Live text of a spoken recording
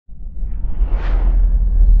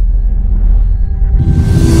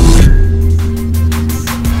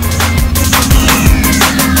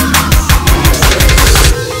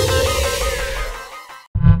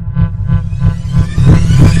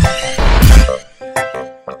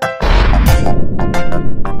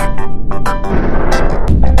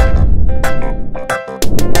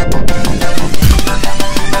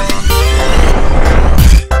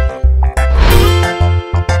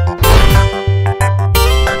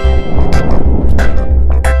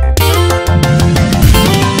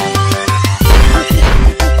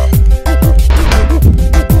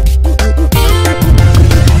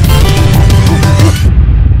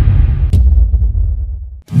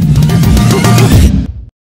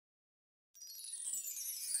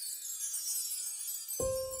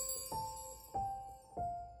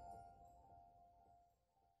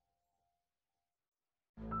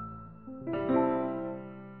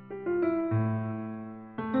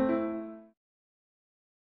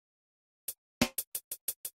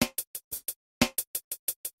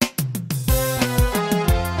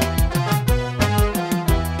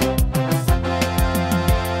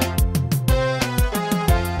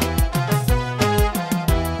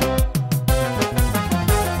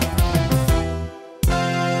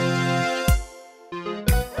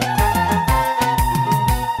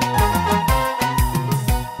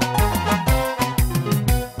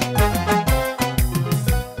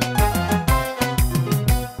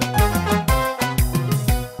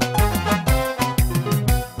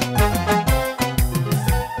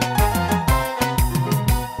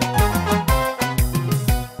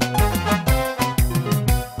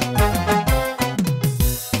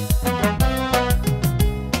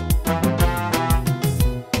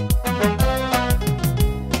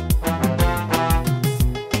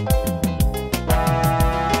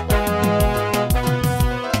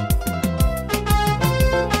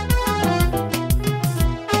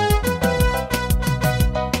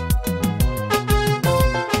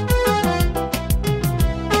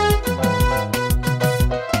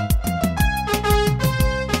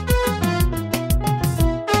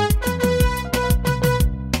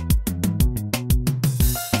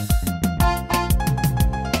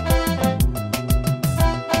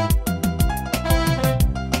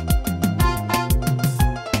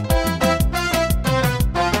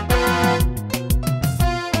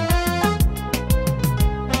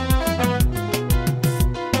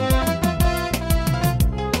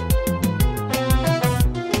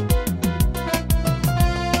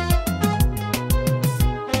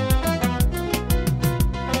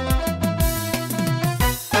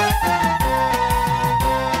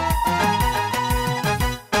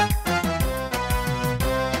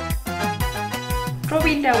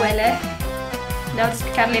ላውድ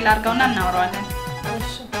ስፒከር ላይ ላርጋውና እናወራዋለን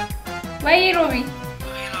እሺ ወይ ሮቢ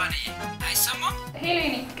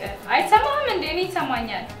ሄሌኒ አይሰማም እንዴ እኔ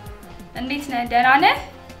ይሰማኛል እንዴት ነህ ደህና ነህ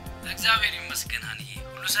እግዚአብሔር ይመስገን አንዬ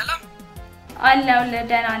ሁሉ ሰላም አላው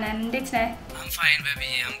ለደህና ነን እንዴት ነህ I'm fine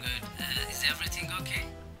baby I'm good is everything okay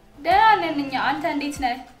ደህና ነኝ አንተ እንዴት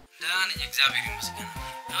ነህ ደህና ነኝ እግዚአብሔር ይመስገን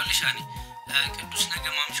ይኸውልሽ አኒ ቅዱስ ነገ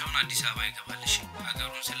ማምሻውን አዲስ አበባ ይገባልሽ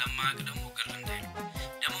ሀገሩን ስለማያውቅ ደግሞ ግር እንዳይሉ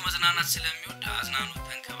ደግሞ መዝናናት ስለሚወድ አዝናኖት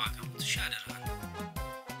ተንከባከቡት ሻደራን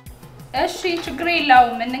እሺ ችግር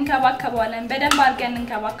የለውም እንንከባከባለን በደንብ አድርገን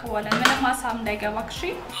እንንከባከባለን ምንም ሐሳብ እንዳይገባክ እሺ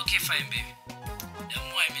Okay fine baby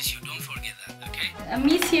ደግሞ I miss you don't forget that okay I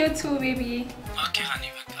miss you too baby Okay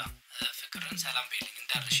honey በቃ ፍቅርን ሰላም በይልኝ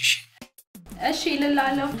እንዳልሽ እሺ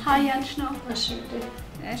ልላለው ሃያልሽ ነው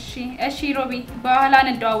እሺ ሮቢ በኋላ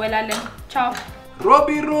እንደዋወላለን ቻው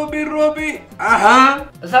ሮቢ አሃ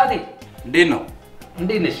እሳቴ እንዴት ነው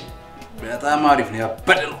እንዴት ነሽ በጣም አሪፍ ነው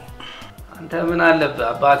ያበደው አንተ ምን አለበት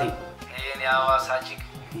አባቴ እኔ አዋሳጭክ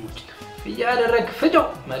እያደረክ ፍጆ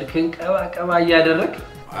መልክን ቀባ እያደረክ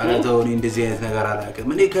አረተው እኔ እንደዚህ አይነት ነገር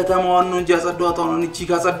አላውቅም እኔ ከተማዋን ነው እንጂ ያጸዳው ነው እንጂ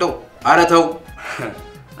ካጸዳው አረተው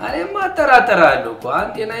አሬማ አጠራጠራለሁ እኮ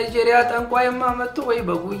አንተ ናይጄሪያ ጠንቋይማ መጥቶ ወይ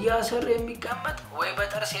በጉያ ስር የሚቀመጥ ወይ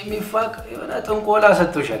በጥርስ የሚፋቅ የሆነ ጥንቆላ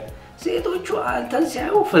ሰጥቶሻል ሴቶቹ አንተን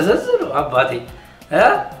ሲያዩ ፈዘዝ ነው አባቴ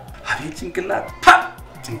አቤት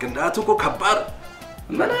ጭንቅላቱ እኮ ከባድ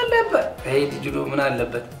ምን አለበት አይ ልጅዶ ምን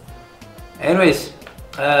አለበት ኤኒዌይስ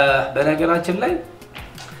በነገራችን ላይ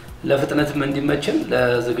ለፍጥነትም እንዲመችን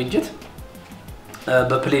ለዝግጅት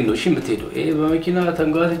በፕሌን ነው እሺ የምትሄደው ይሄ በመኪና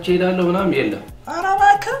ተንጓዝቼ ሄዳለሁ ምናምን የለም ኧረ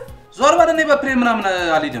እባክህ ዞር በል እኔ በፕሌን ምናምን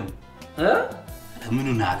አልሄድም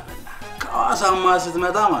ለምኑን አልበላ ከዋሳማ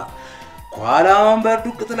ስትመጣ ማለት ኳላውን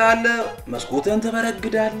በርዱቅ ትላለህ መስኮትን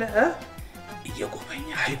ትበረግዳለህ እየጎበኛ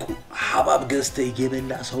ሀይቁ ሀባብ ገዝተህ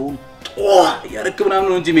እየበላ ሰውን ያረክ ምናምን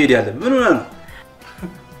ነው እንጂ መሄድ ያለ ምን ሆነ ነው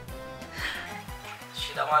እሺ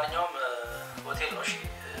ለማንኛውም ሆቴል ነው እሺ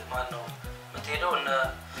ማን ነው የምትሄደው እነ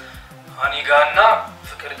አኒጋና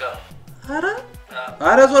ፍቅር ጋር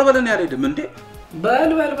አረ ዞር በለን ያልሄድም እንዴ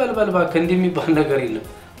በል ባክ እንዲህ የሚባል ነገር የለም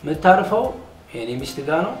መታርፈው የኔ ሚስት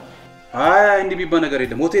ጋር ነው አይ እንዲህ የሚባል ነገር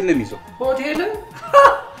የለም ሆቴል ነው የሚይዘው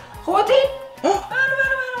ሆቴል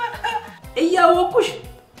እያወቁሽ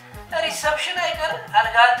ሪሰፕሽን አይቀር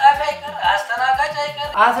አልጋጣፍ አይቀር አስተናጋጅ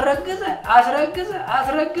አይቀር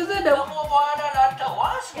አስረግዘ ደግሞ በኋላ ላንተ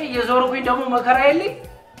ዋስ የዞርኩኝ ደግሞ መከራ የለኝ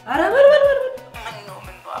አረ በል ምን ነው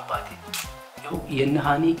አባቴ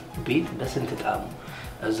የነሃኒ ቤት በስንት ጣሙ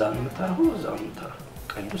እዛ ነው የምታርፈው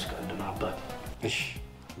ቅዱስ ቀልድ ነው አባቴ እሺ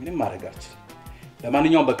ምንም ማረጋችን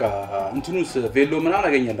ለማንኛውም በቃ እንትኑስ ቬሎ ምናምን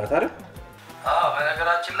አገኘላት አይደል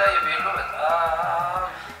በነገራችን ላይ ቬሎ በጣም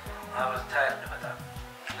አብርታል በጣም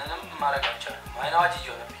ምንም ማረጋችን ማይናዋጅ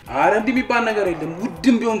ይሆናል አረ እንዲህ የሚባል ነገር የለም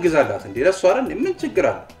ውድም ቢሆን ግዛላት እንዴ ለሷ አይደል ምን ችግር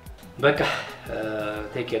አለ በቃ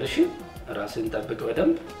ቴኬር እሺ ራስን ጠብቅ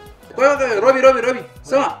በደንብ ሮቢ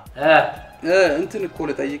ስማ እንትን እኮ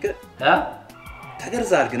ለጠይቀ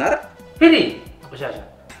ተገርዛል ግን አይደል ሄዲ ቆሻሻ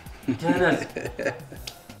ጀነን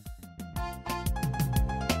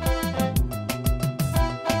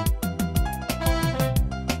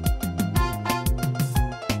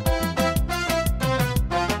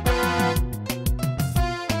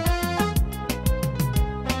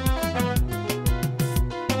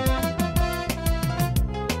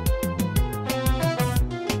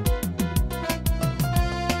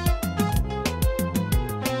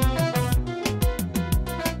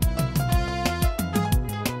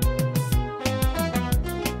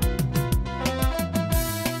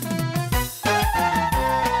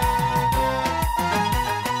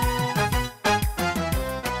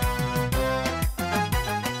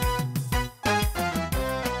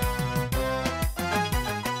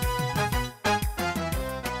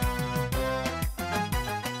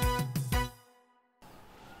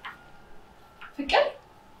ፍቅር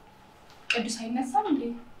ቅዱስ አይነሳም እንዴ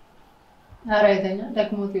ኧረ አይተኛ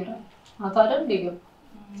ደክሞት ይላል አታ አይደል ይገብ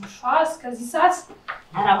ፋስ ከዚህ ሰዓት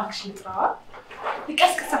አራባክሽ ልጥራዋ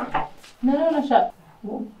ልቀስቅሳ ምን ሆነሻል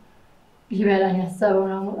ይበላኝ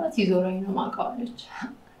ያሰበውና ሙላት ይዞረኝ ነው ማቃወለች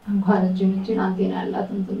እንኳን እጅ አንቴና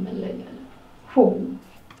ያላትን ትመለያለ ፎ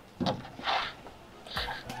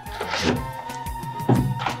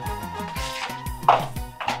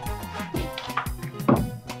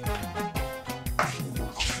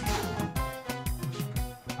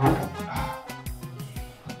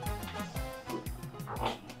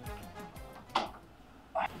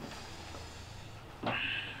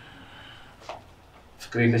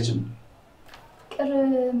ፍቅር የለችም ቅር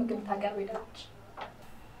ምግብ ታቀርብ ይላልች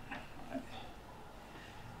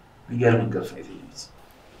ይገርም እንቅልፍ ነው የተኛሁት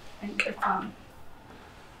እንቅልፋም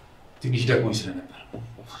ትንሽ ደግሞ ስለነበር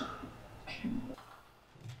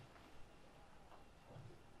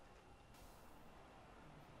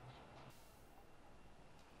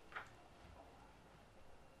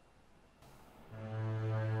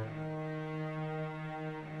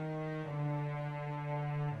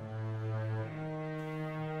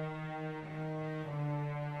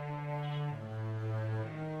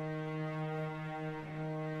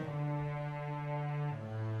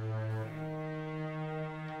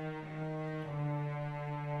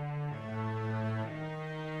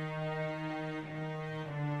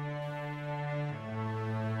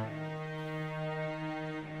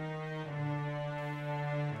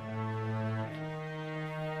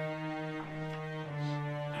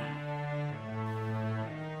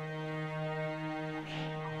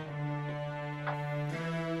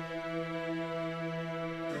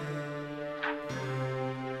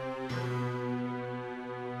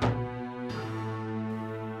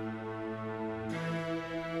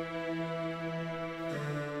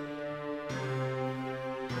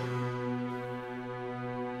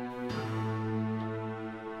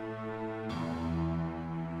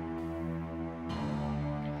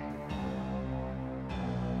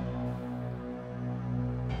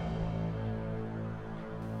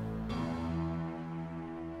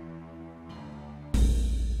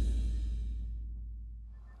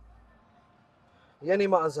የኔ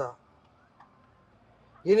ማዕዛ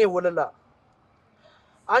የኔ ወለላ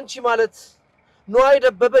አንቺ ማለት ነዋይ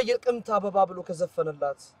ደበበ የጥቅምት አበባ ብሎ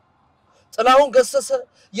ከዘፈነላት ጥላሁን ገሰሰ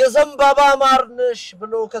የዘንባባ ማርነሽ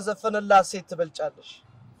ብሎ ከዘፈነላት ሴት ትበልጫለሽ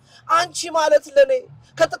አንቺ ማለት ለኔ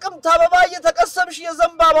ከጥቅምት አበባ የተቀሰምሽ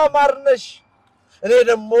የዘንባባ ማርነሽ እኔ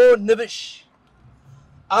ደግሞ ንብሽ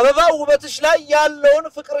አበባው ውበትሽ ላይ ያለውን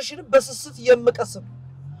ፍቅርሽን በስስት የምቀስም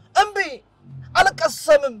እምቢ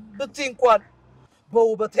አልቀሰምም ብትይ እንኳን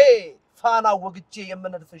በውበቴ ፋና ወግቼ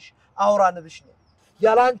የምነድፍሽ አውራ ንብሽ ነው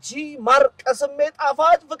ያላንቺ ማር ቀስሜ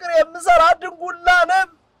ጣፋጭ ፍቅር የምዘራ ድንጉላ ነብ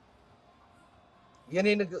የኔ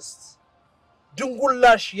ንግስት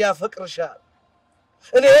ድንጉላሽ ያፈቅርሻል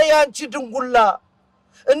እኔ ያንቺ ድንጉላ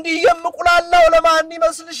እንዲህ የምቁላላው ለማን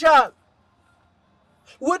ይመስልሻል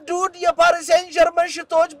ውድ የፓሪስ ሴን ጀርመን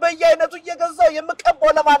ሽቶች በየአይነቱ እየገዛው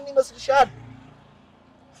የምቀባው ለማን ይመስልሻል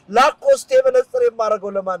ላኮስቴ በነጽር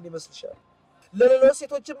የማረገው ለማን ይመስልሻል ለሌሎች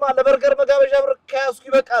ሴቶችማ ለበርገር መጋበዣ ብር ካያስኩ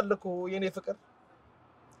ይበቃል እኮ የኔ ፍቅር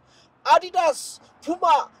አዲዳስ ፑማ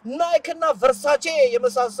ናይክና ቨርሳቼ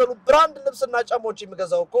የመሳሰሉ ብራንድ ልብስና ጫማዎች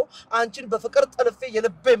የሚገዛው እኮ አንቺን በፍቅር ጠልፌ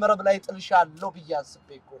የልቤ መረብ ላይ ጥልሻለሁ ብያስቤ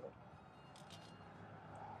እኮ ነው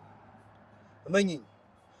እመኚኝ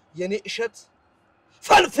የኔ እሸት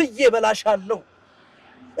ፈልፍዬ በላሻለሁ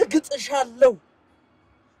እግጥሻለሁ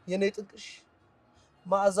የኔ ጥንቅሽ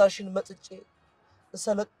ማዕዛሽን መጥጬ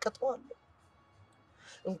እሰለቀጠዋለሁ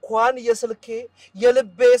እንኳን የስልኬ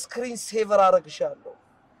የልቤ ስክሪን ሴቨር አረግሻለሁ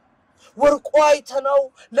ወርቁ አይተናው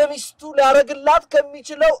ለሚስቱ ሊያረግላት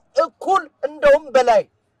ከሚችለው እኩል እንደውም በላይ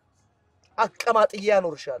አቀማጥዬ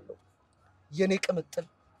ያኖርሻለሁ የኔ ቅምጥል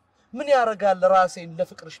ምን ያረጋል ራሴን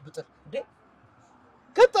ለፍቅርሽ ብጥል እንዴ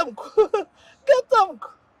ገጠምኩ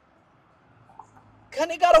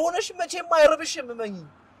ከኔ ጋር ሆነሽ መቼም አይርብሽም እመኚ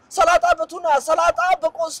ሰላጣ በቱና ሰላጣ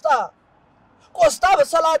በቆስጣ ቆስጣ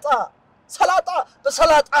በሰላጣ ሰላጣ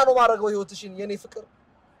በሰላጣ ነው ማረገው ህይወትሽን የኔ ፍቅር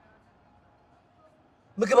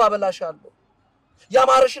ምግብ አበላሻለሁ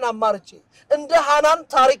ያማረሽን አማርጬ እንደ ሃናን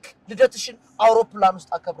ታሪክ ልደትሽን አውሮፕላን ውስጥ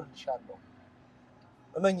አከብርልሻለሁ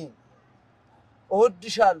እመኚ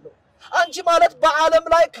እወድሻለሁ አንቺ ማለት በዓለም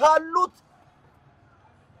ላይ ካሉት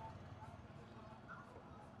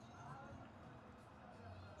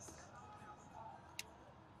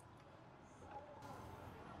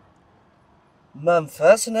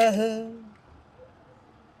መንፈስ ነህ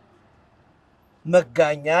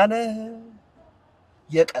መጋኛ ነህ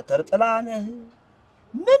የቀጠር ጥላ ነህ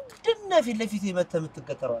ምንድነው ፊት ለፊት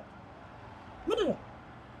የምትገተረው ምንድነው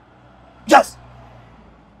ጃስ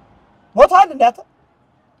ሞታል እንዳታ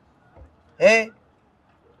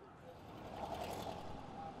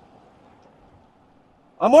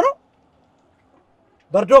አሞኖ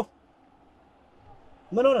በርዶ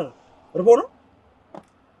ምን ሆነ ነው እርቦ ነው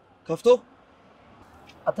ከፍቶ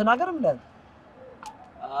አተናገርም እንዴ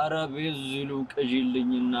አረቤዝሉ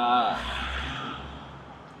ቀጂልኝና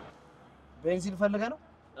ቤንዚን ፈልገ ነው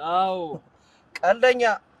አው ቀልደኛ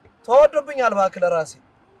ተወደብኛል ባክለ ራሴ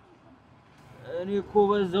እኔ እኮ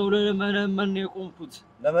በዛው ለመለመን የቆምኩት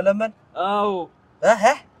ለመለመን አው እህ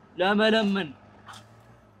ለመለመን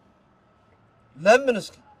ለምን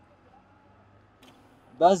እስኪ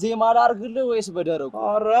በዜማ ላርግልህ ወይስ በደረቁ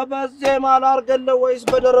አረ በዜማ ላርግልህ ወይስ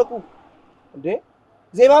በደረቁ እንዴ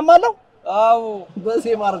ዜማም አለው አው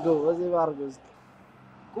በዜማ አርገው እስኪ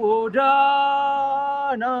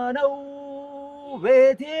ጎዳና ነው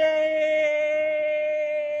ቤቴ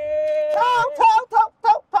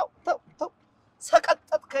ተው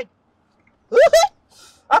ሰቀጠጥከኝ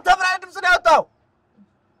አንተ ምን አይነት ድምፅ ነው ያወጣው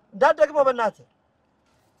እንዳትደግሞ በእናትህ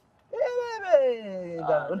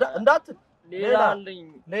እንዳት ሌላ አለኝ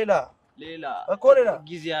ሌላ እኮ ሌላ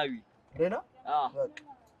ጊዜያዊ ሌላ በቃ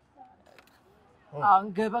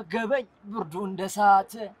አንገበገበኝ ብርዱ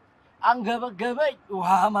እንደሳት አንገበገበኝ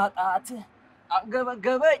ውሃ ማጣት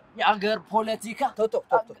አንገበገበኝ የአገር ፖለቲካ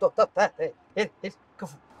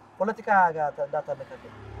ክፉ ፖለቲካ ጋር እንዳታለከከ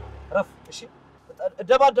ረፍ እሺ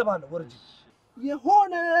ደባደባለሁ ወርጂ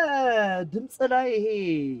የሆነ ድምጽ ላይ ይሄ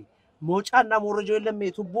ሞጫና ሞረጆ የለም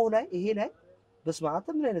የቱቦ ላይ ይሄ ላይ በስማዓት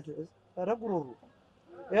ምን አይነት ረጉሩሩ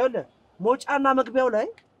ይኸውልህ ሞጫና መግቢያው ላይ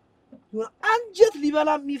አንጀት ሊበላ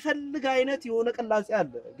የሚፈልግ አይነት የሆነ ቅላጼ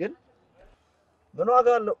አለ ግን ምን ዋጋ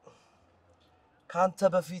አለው ካንተ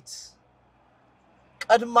በፊት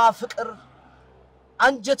ቀድማ ፍቅር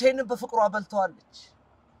አንጀቴን በፍቅሯ በልተዋለች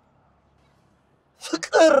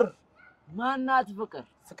ፍቅር ማናት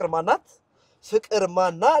ፍቅር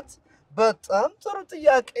ማናት በጣም ጥሩ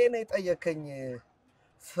ጥያቄ ነው የጠየከኝ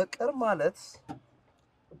ፍቅር ማለት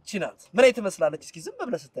እቺ ናት ምን አይተመስላለች እስኪ ዝም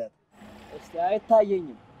ብለህ ስታያት እስቲ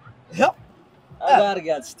አይታየኝም ያው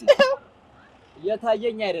አጋርጋት እስቲ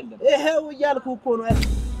የታየኝ አይደለም ይሄው እያልኩ እኮ ነው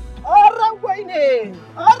ኧረ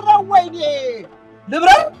ወይኔ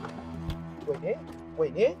ልብረር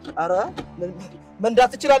ወይኔ ኧረ መንዳት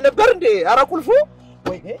ትችላለህ ነበር እንዴ ኧረ ቁልፉ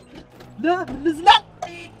ወይኔ ልዝላል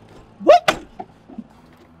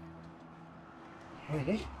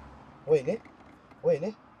ወይኔ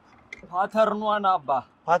ፓተርኗን አባ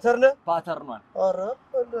ፓተርኗን ኧረ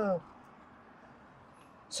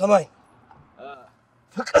ሰማይ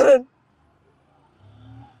ፍቅርን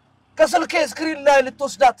ከስልኬ ስክሪን ላይ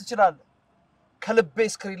ልትወስዳት ትችላለህ ከልቤ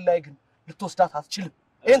ስክሪን ላይ ግን ልትወስዳት አትችልም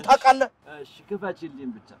ይሄን ታውቃለህ እሺ ክፈችልኝ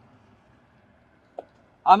ብቻ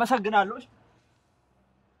አመሰግናለሁ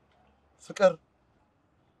ፍቅር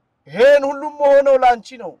ይሄን ሁሉም ሆነው ላንቺ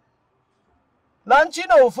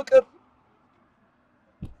ነው ፍቅር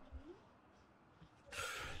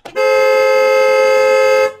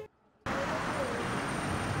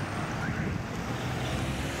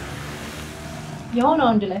የሆነ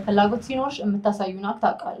ወንድ ላይ ፍላጎት ሲኖርሽ የምታሳዩን አክት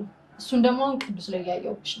አውቃለሁ እሱን ደግሞ ቅዱስ ላይ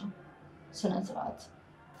ያየውብሽ ነው ስነ ስርዓት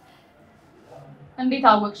እንዴት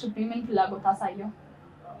አወቅሽብኝ ምን ፍላጎት አሳየው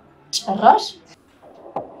ጭራሽ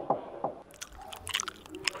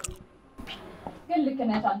ግን ልክ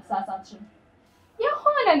ነሽ አልተሳሳትሽም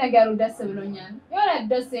የሆነ ነገሩ ደስ ብሎኛል የሆነ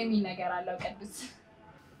ደስ የሚል ነገር አለው ቅዱስ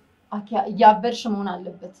አኪያ ያበርሽ መሆን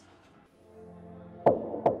አለበት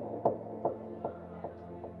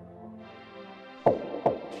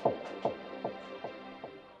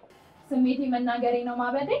ስሜቴ መናገሬ ነው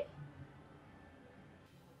ማበዴ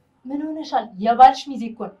ምን ሆነሻል የባልሽ ሚዜ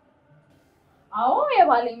እኮ ነው አዎ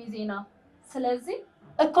የባሌ ሚዜ ነው ስለዚህ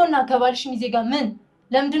እኮና ከባልሽ ሚዜ ጋር ምን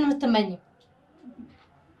ለምንድን ነው የምትመኘው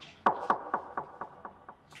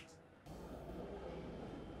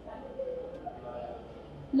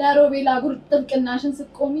ለሮቤላ ጉር ጥብቅናሽን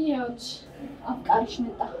ስቆሚ ይኸውልሽ አፍቃሪሽ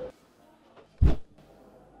መጣ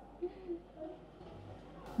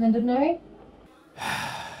ምንድነው ይሄ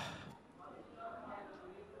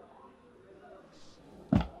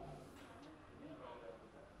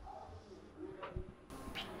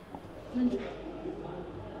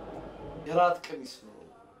የራት ቀሚስ ነው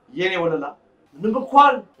የኔ ወለላ ምንም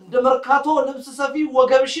እንኳን እንደ መርካቶ ልብስ ሰፊ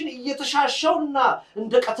ወገብሽን እየተሻሻውና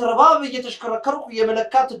እንደ ቀተረባብ እየተሽከረከርኩ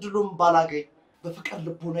የመለካት ድሉም ባላገኝ በፍቅር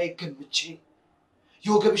ልቦናዬ ገምቼ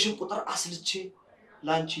የወገብሽን ቁጥር አስልቼ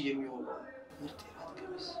ላንቺ የሚሆነው ምርጥ የራት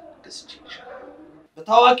ቀሚስ ገዝቼልሻለሁ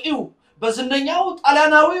በታዋቂው በዝነኛው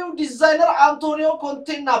ጣሊያናዊው ዲዛይነር አንቶኒዮ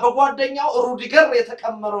ኮንቴና በጓደኛው ሩዲገር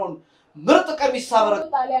የተቀመረውን ምርጥ ቀሚስ ሳበረክ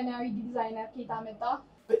ጣሊያናዊ ዲዛይነር ኬታ መጣ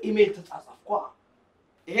በኢሜል ተጻጻፍኳ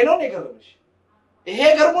ይሄ ነው ነገርሽ ይሄ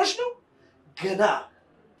ገርሞሽ ነው ገና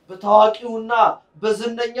በታዋቂውና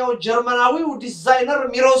በዝነኛው ጀርመናዊው ዲዛይነር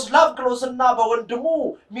ሚሮስላቭ ክሎስና በወንድሙ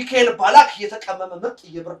ሚካኤል ባላክ የተቀመመ ምርጥ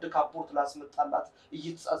የብርድ ካፖርት ላስመጣላት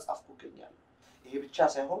እየተጻጻፍኩ ገኛለሁ ይሄ ብቻ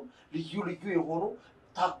ሳይሆን ልዩ የሆኑ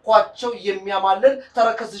ታኳቸው የሚያማልል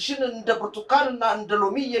ተረከዝሽን እንደ ብርቱካንና እንደ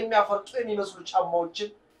ሎሚ የሚያፈርጡ የሚመስሉ ጫማዎችን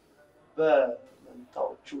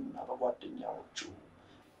በመንታዎቹና በጓደኛዎቹ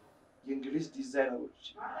የእንግሊዝ ዲዛይነሮች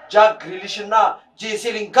ጃክ ግሪሊሽና ጄሲ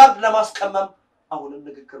ሊንጋርድ ለማስቀመም አሁንም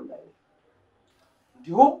ንግግር ላይ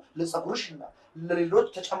እንዲሁም ለፀጉርሽና ለሌሎች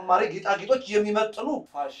ተጨማሪ ጌጣጌጦች የሚመጥኑ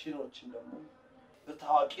ፋሽኖችን ደግሞ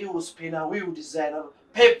በታዋቂው ስፔናዊው ዲዛይነር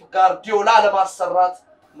ፔፕ ጋርዲዮላ ለማሰራት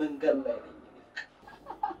መንገድ ላይ ነኝ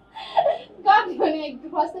ጋር የሆነ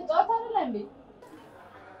ኳስ ተጫዋች አይደል እንዴ?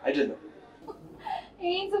 አይደለም።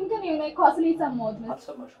 ይሄን ስም ግን የሆነ ኳስ ላይ ሰማሁት ነው።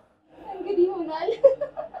 አልሰማሽም? እንግዲህ ይሆናል።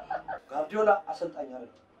 ጋርዲዮላ አሰልጣኝ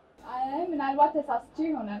አይደል? አይ ምናልባት ተሳስቼ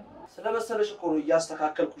ይሆናል። ስለመሰለሽ እኮ ነው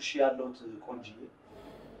እያስተካከልኩሽ ያለሁት ቆንጂዬ።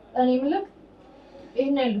 እኔ ምልክ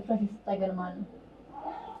ይሄን ልፈት ይስተገል ማለት ነው።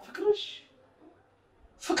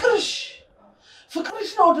 ፍቅርሽ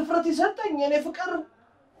ነው ድፍረት ይሰጠኝ የኔ ፍቅር።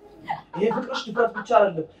 ይሄ ፍቅርሽ ድፍረት ብቻ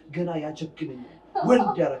አይደለም ገና ያጀግነኛል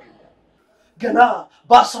ወንድ ያረጋኛል። ገና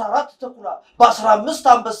በ14 ተኩላ በ15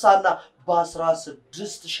 አንበሳና በ16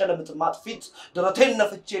 ሸለምጥ ማጥፊት ደረቴን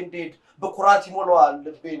ነፍቼ እንዴት በኩራት ይሞላዋል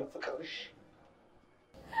ልቤን ፍቅርሽ።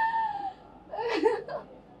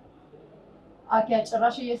 አኪያ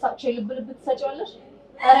ጭራሽ እየሳቅሽ ልብ ትሰጪዋለሽ?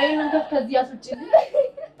 ኧረ ይሄንን ከዚህ አስወጪልኝ።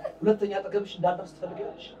 ሁለተኛ አጠገብሽ እንዳልደርስ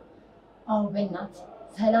ትፈልጊያለሽ? አዎ በእናት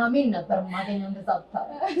ሰላሜን ነበር ማገኘው እንደዛ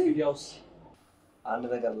ብታረግ። እንግዲያውስ አንድ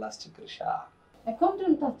ነገር ላስቸግርሽ። እኮ ምንድን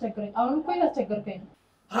ነው የምታስቸግረኝ? አሁን እኮ ያስቸገርከኝ ነው።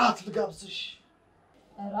 ራት ልጋብዝሽ።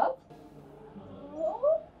 ራት?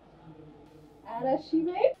 ኧረ እሺ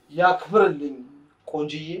በይ። ያክብርልኝ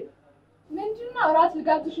ቆንጂዬ። ምንድን ነው ራት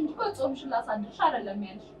ልጋብዝሽ እንጂ እኮ ጾምሽን ላሳድርሽ አይደለም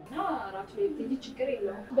ያልሽ። ራቱ ላይ ብትሄጂ ችግር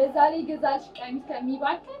የለውም። በዛ ላይ ገዛሽ ቀሚስ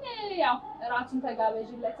ከሚባክን ያው ራቱን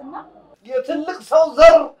ተጋበዥለትና የትልቅ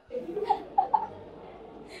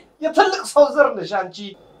ሰው ዘር ነሽ አንቺ።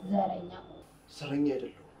 ዘረኛ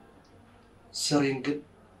አይደለሁም። ስሬን ግን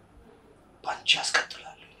ባንቺ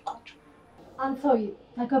ያስቀጥላለሁ። ቆንጆ አንተ ሰውዬ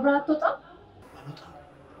ተከብረህ አትወጣም? አልወጣም።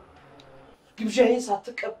 ግብዣዬን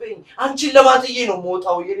ሳትቀበይኝ አንቺን ለማጥዬ ነው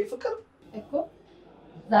የምወጣው የኔ ፍቅር እኮ።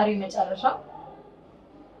 ዛሬ መጨረሻ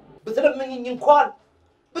ብትለምኝኝ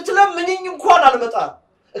እንኳን አልመጣም።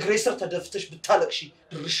 እግሬ ስር ተደፍተሽ ብታለቅሺ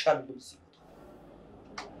ድርሻለሁ።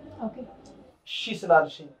 ኦኬ እሺ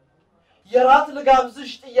ስላልሽኝ የራት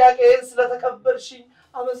ልጋብዝሽ ጥያቄን ስለተቀበልሽኝ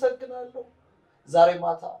አመሰግናለሁ። ዛሬ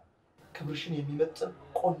ማታ ክብርሽን የሚመጥን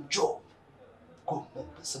ቆንጆ ጎመን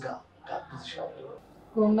በስጋ ጋብዝሻለሁ።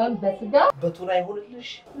 ጎመን በስጋ በቱና ይሁንልሽ።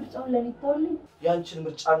 ምርጫውን ለኔ ተውልኝ። ያንቺን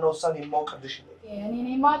ምርጫና ውሳኔ የማውቅልሽ ነው። እኔ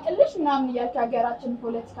የማውቅልሽ ምናምን እያልሽ ሀገራችን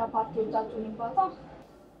ፖለቲካ ፓርቲዎቻችሁን ባታ።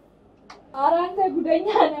 ኧረ አንተ ጉደኛ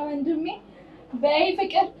ነህ ወንድሜ። በይ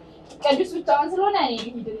ፍቅር ቅዱስ ብቻውን ስለሆነ እኔ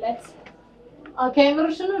ልሂድለት። ኦኬ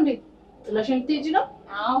ምርሽ ነው እንዴ? ጥለሽኝ ልትሄጂ ነው?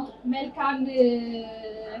 አዎ መልካም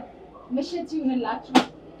ምሽት ይሁንላችሁ።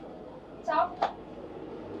 ቻው።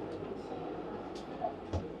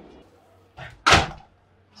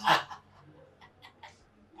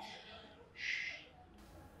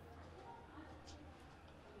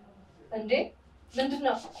 እንዴ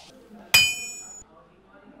ምንድነው?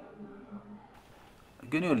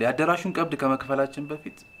 ግን ይኸውልህ የአዳራሹን ቀብድ ከመክፈላችን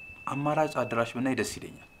በፊት አማራጭ አዳራሽ ብናይ ደስ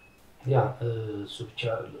ይለኛል። ያ እሱ ብቻ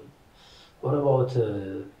አይደለም። ወረባውት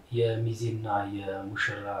የሚዜና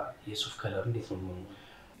የሙሽራ የሱፍ ከለር እንዴት ነው የሚሆነው?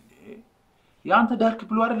 ያንተ ዳርክ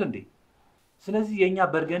ብሉ አይደል እንዴ? ስለዚህ የኛ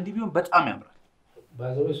በርገንዲ ቢሆን በጣም ያምራል።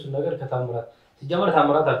 ባይዘው እሱ ነገር ከታምራት ሲጀመር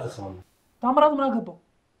ታምራት አልተስማማም። ታምራት ምን አገባው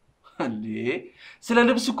እንዴ? ስለ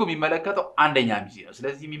ልብስ እኮ የሚመለከተው አንደኛ ሚዜ ነው።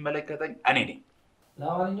 ስለዚህ የሚመለከተኝ እኔ ነኝ።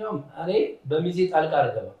 ለማንኛውም እኔ በሚዜ ጣልቃ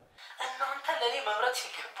አልገባም። እናንተ ለኔ መምረጥ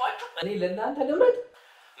ሲገባችሁ እኔ ለእናንተ ልምረጥ?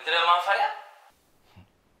 ምንድን ነው ማፈሪያ?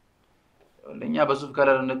 ለኛ በሱፍ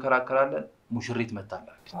ከለር እንከራከራለን። ሙሽሪት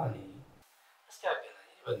መጣላለች። አይ እስኪ አገናኝ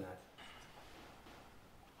በእናትህ።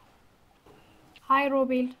 ሃይ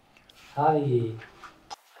ሮቤል። ሃይ እንዴት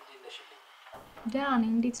ነሽ? ደህና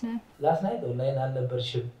ነኝ። እንዴት ነህ? ላስት ናይት ኦንላይን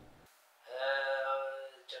አልነበርሽም?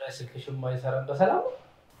 ጭራሽ ስልክሽም አይሰራም። በሰላም?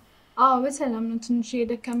 አዎ በሰላም ነው። ትንሽ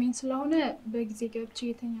የደከመኝ ስለሆነ በጊዜ ገብቼ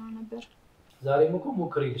እየተኛሁ ነበር። ዛሬም እኮ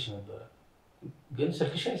ሞክሬልሽ ነበር ግን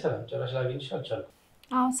ስልክሽ አይሰራም። ጭራሽ ላገኝሽ አልቻልኩም።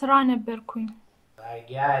 አዎ ስራ ነበርኩኝ።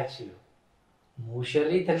 አያቺ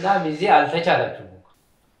ሙሽሪትና ሚዜ አልተቻላችሁም እኮ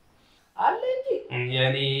አለ እንጂ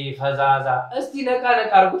የኔ ፈዛዛ። እስቲ ነቃ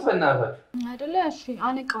አድርጉት በእናታችሁ። አይደለ? እሺ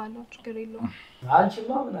አነቃዋለሁ፣ ችግር የለውም።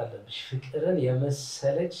 አንቺማ ምን አለብሽ ፍቅርን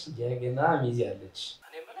የመሰለች ጀግና ሚዜ አለች።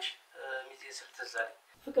 እኔ የምልሽ ሚዜ ስትዛለኝ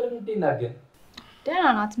ፍቅርን እንዴት ናት ግን? ደህና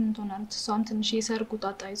ናት። ምን ትሆናለች? እሷም ትንሽ የሰርጉ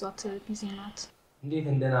ጣጣ ይዟት ቢዚ ናት። እንዴት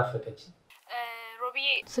እንደናፈቀች ሮቢዬ።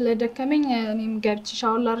 ስለደከመኝ እኔም ገብቼ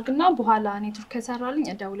ሻወር ላድርግና በኋላ ኔትወርክ ከሰራልኝ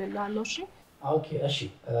እደውልልሃለሁ። እሺ ኦኬ። እሺ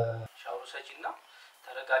ሻወር ሰጂና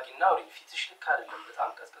ተረጋጊና ወሬ ፊትሽ ልክ አይደለም። በጣም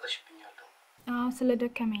ቀዝቀዘሽብኛል። አዎ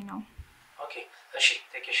ስለደከመኝ ነው። ኦኬ እሺ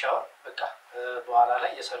ቴክ ሻወር። በቃ በኋላ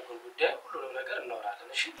ላይ የሰርጉን ጉዳይ ሁሉንም ነገር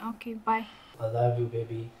እናወራለን። እሺ ኦኬ ባይ። I love you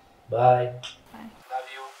baby. Bye. Bye. Love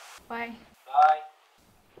you. Bye. Bye.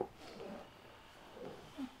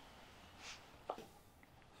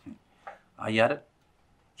 አያረ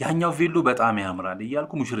ያኛው ቬሎ በጣም ያምራል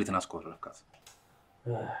እያልኩ ሙሽሪትን አስቆረፍካት።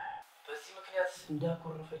 በዚህ ምክንያት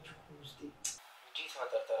እንዳኮረፈችው ውስጤ እንዴት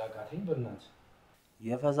ማጠርጠር አቃተኝ በእናትህ።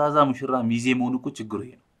 የፈዛዛ ሙሽራ ሚዜ መሆን እኮ ችግሩ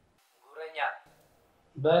ይሄ ነው። ጉረኛ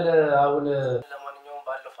በል አሁን ለማንኛውም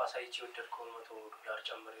ባለፈው አሳይቼ የወደድከውን $100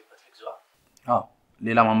 ጨምሬበት ልግዛው። አዎ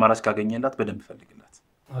ሌላ አማራጭ ካገኘላት በደንብ ፈልግላት።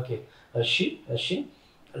 ኦኬ እሺ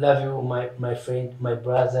love you my friend my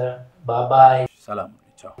brother bye bye ሰላም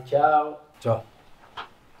ቻው ቻው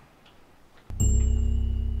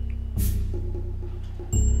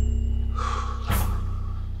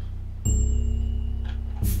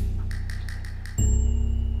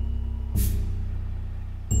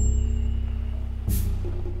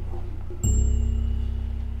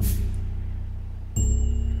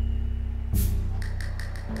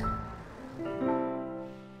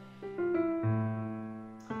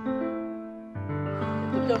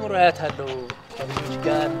አያታለሁ ከልጆች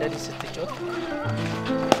ጋር እንደዚህ ስትጫወት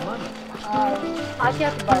ማለት አኪያ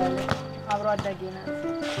ትባላለች። አብሮ አደጌ ናት።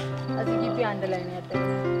 እዚህ ግቢ አንድ ላይ ነው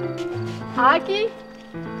ያደግነው። አኪ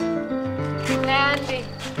ነይ አንዴ።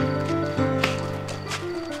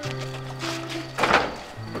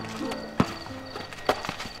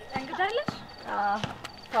 እንግዳለሽ?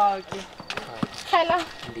 ታዋቂ ሰላም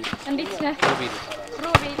እንዴት ነህ?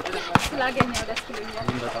 ሩቤል ስላገኘው ደስ ብሎኛል።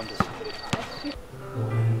 በጣም ደስ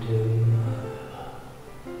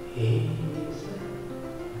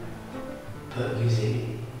እሺ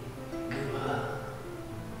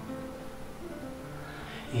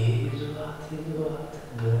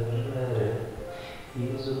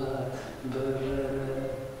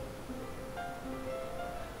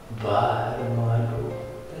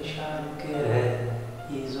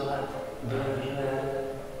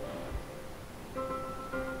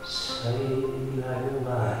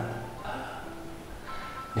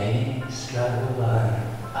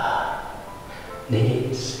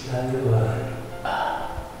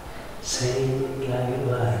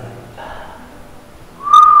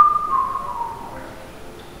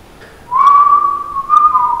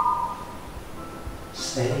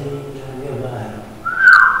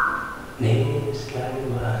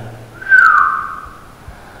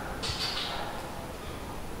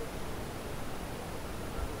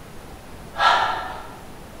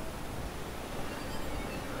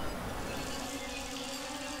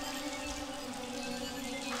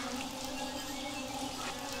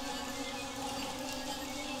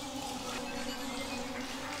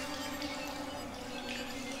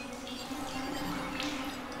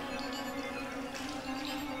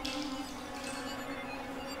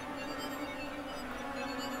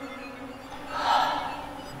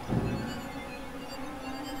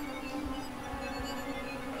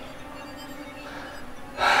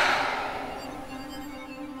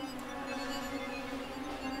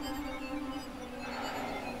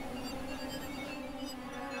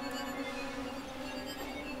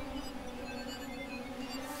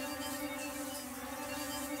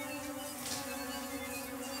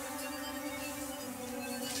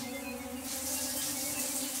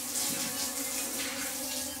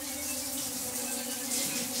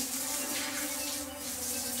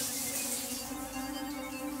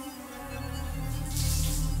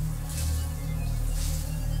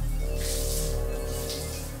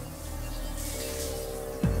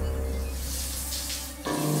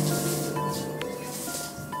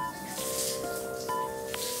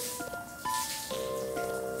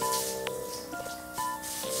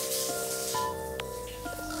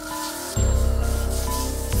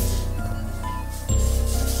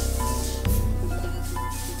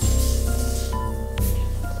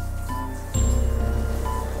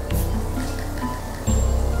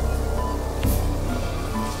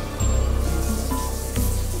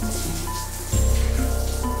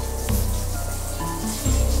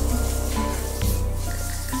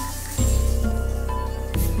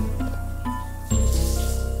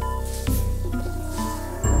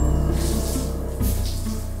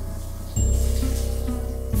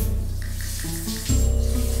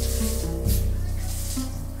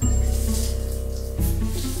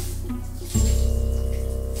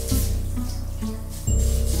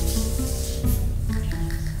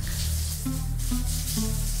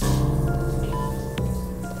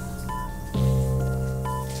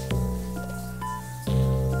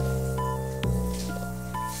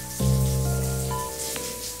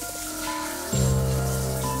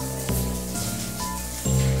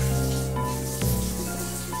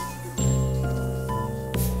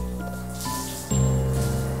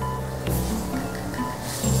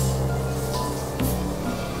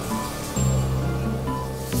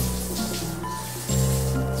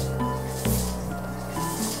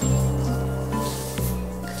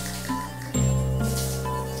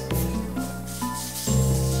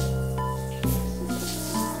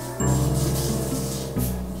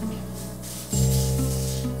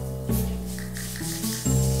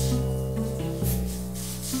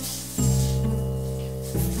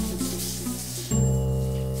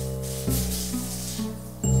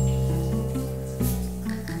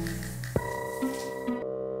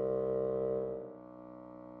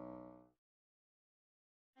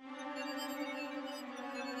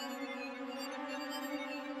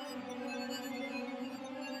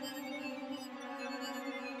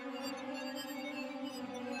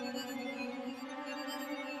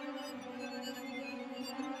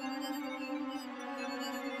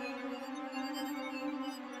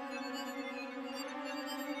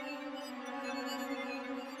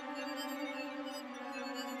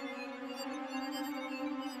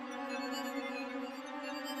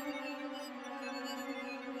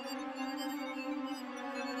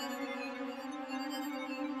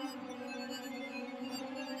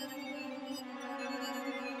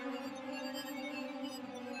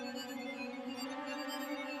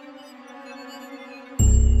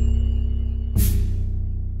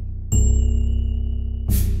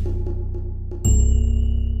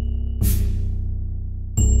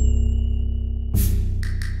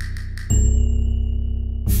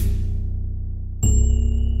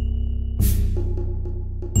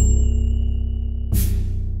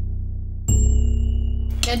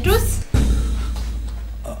ቅዱስ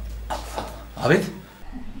አቤት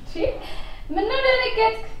ምን ነው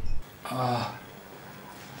ደረገት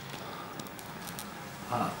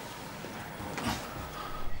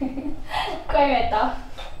ቆይ መጣ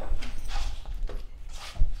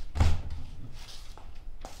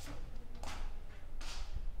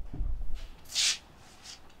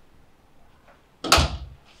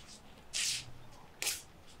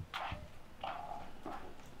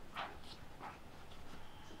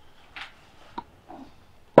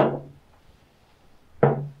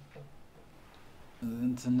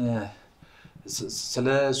እንትን ስለ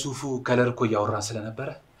ሱፉ ከለር እኮ ያወራን ስለነበረ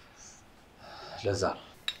ለዛ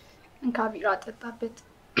እንካ ቢራ ጠጣበት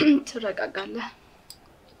ትረጋጋለህ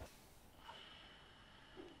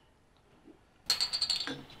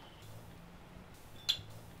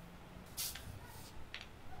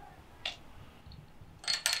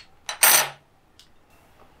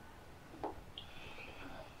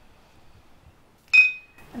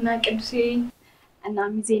እና ቅዱሴ እና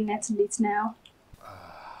ሚዜነት እንዴት ነው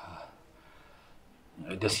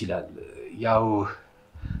ደስ ይላል ያው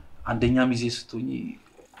አንደኛ ሚዜ ስትሆኚ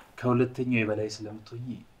ከሁለተኛው የበላይ ስለምትሆኚ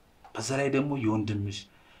በዛ ላይ ደግሞ የወንድምሽ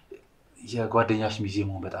የጓደኛሽ ሚዜ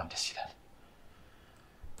መሆን በጣም ደስ ይላል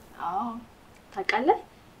አዎ ታውቃለህ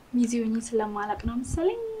ሚዜውኝ ስለማላቅ ነው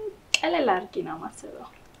መሰለኝ ቀለል አድርጌ ነው ማሰበው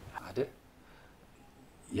አይደል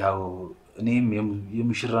ያው እኔም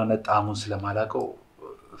የሙሽራነት ጣዕሙን ስለማላቀው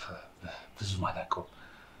ብዙ ማላቀው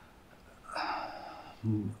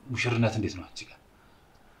ሙሽርነት እንዴት ነው አንቺ ጋር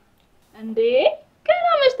እንዴ ገና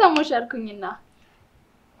መች ተሞሸርኩኝና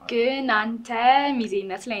ግን አንተ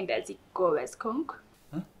ሚዜነት ላይ እንደዚህ ጎበዝ ኮንክ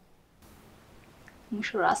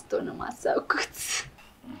ሙሽራ ስትሆን ማሰብኩት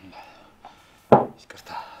ይቅርታ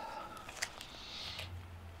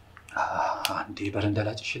አንዴ በረንዳ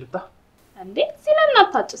ላጭሽ ልባ እንዴ ስለምን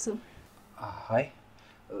አታጭስም አይ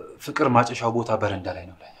ፍቅር ማጨሻው ቦታ በረንዳ ላይ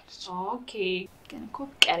ነው ብላኛለች ኦኬ ግን እኮ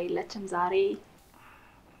ፍቅር የለችም ዛሬ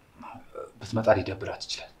ብትመጣ ሊደብራት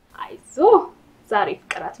ይችላል አይዞ ዛሬ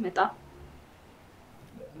ፍቅር አትመጣም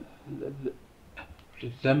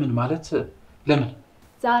ለምን ማለት ለምን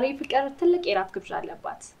ዛሬ ፍቅር ትልቅ የራት ግብዣ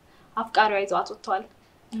አለባት አፍቃሪዋ ይዟት ወጥቷል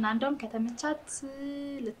እና እንደውም ከተመቻት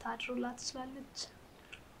ልታድሩላት ትችላለች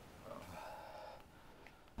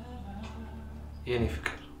የኔ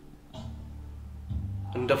ፍቅር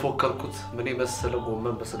እንደፎከርኩት ምን ይመስል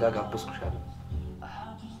ጎመን በስጋ ጋብዝኩሻል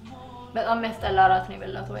በጣም ያስጠላ ራት ነው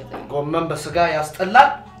የበላው ባይዘይ ጎመን በስጋ ያስጠላል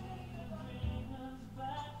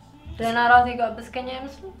ደህና ራት ይጋብዝከኛ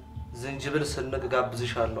አይመስልም ዝንጅብል ስንግ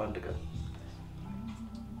ጋብዝሻለሁ አንድ ቀን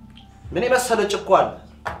ምን ይመስል ጭቋል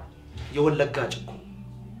የወለጋ ጭቋ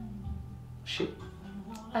እሺ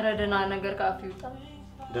አረ ደህና ነገር ካፌ ወጣ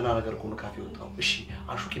ደህና ነገር ቆም ካፌ ወጣው እሺ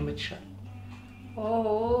አሹቅ ይመችሻል ኦ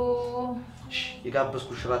እሺ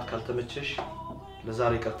የጋበዝኩሽ ራት ካልተመቸሽ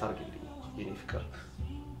ለዛሬ ይቅርታ አድርጊልኝ የኔ ፍቅር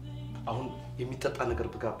አሁን የሚጠጣ ነገር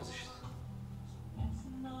ብጋብዝሽ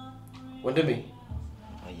ወንድሜ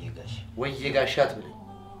ወይዬ ጋሼ አትበለኝ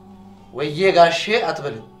ወይዬ ጋሼ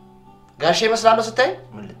አትበለኝ ጋሼ መስላለሁ ስታይ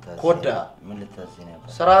ኮዳ ምን ልታዘኝ ነበር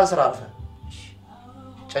ስራን ስራ አልፈ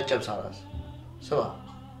ጨጨብ ሳራስ ስማ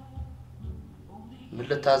ምን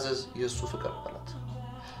ልታዘዝ የሱ ፍቅር በላት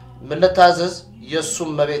ምን ልታዘዝ የሱ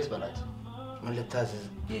መቤት በላት ምን ልታዘዝ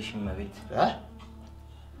የሽመቤት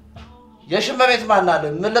የሽመቤት ማን አለ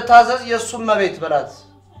ምን ልታዘዝ የሱ መቤት በላት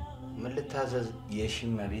ምን ልታዘዝ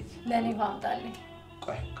የሽመቤት ለኔ ባምጣልኝ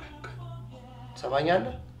ቆይ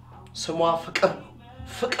ሰማኛለህ ስሟ ፍቅር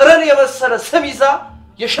ፍቅርን የመሰለ ስም ይዛ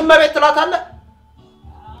የሽመቤት ትላታለህ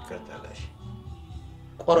ከተላሽ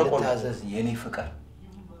ቆረቆረ ልታዘዝ የኔ ፍቅር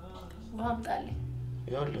ባምጣልኝ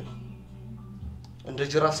ይኸውልህ እንደ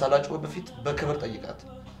ጅራፍ ሳላጭው በፊት በክብር ጠይቃት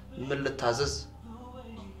ምን ልታዘዝ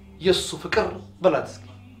የሱ ፍቅር በላት እስኪ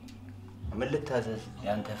ምን ልታዘዝ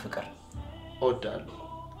ያንተ ፍቅር እወዳለሁ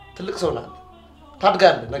ትልቅ ሰው ናት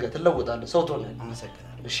ታድጋለህ ነገ ትለወጣለህ ሰው ትሆናለህ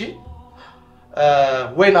አመሰግናለሁ እሺ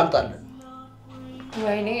ወይን አምጣለን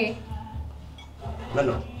ወይኔ ምን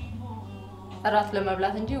ነው እራት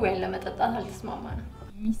ለመብላት እንጂ ወይን ለመጠጣት አልተስማማንም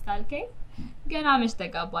ሚስት አልከኝ ገና መች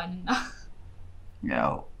ተጋባንና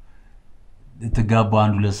ያው ልትጋባ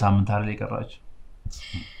አንድ ሁለት ሳምንት አይደል የቀራችሁ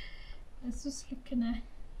እሱስ ልክ ነህ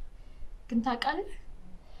ግን ታውቃለህ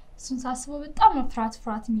እሱን ሳስበው በጣም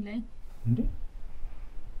ፍራት የሚለኝ እንዴ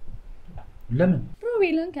ለምን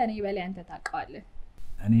ሮቤልን ከኔ በላይ አንተ ታውቀዋለህ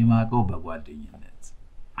እኔ ማቀው በጓደኝነት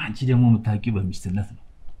አንቺ ደግሞ የምታውቂው በሚስትነት ነው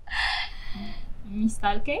ሚስት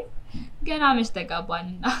አልከኝ ገና መች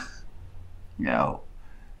ተጋባንና ያው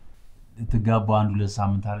ልትጋባ አንድ ሁለት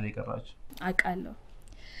ሳምንት አይደል የቀራችሁ አውቃለሁ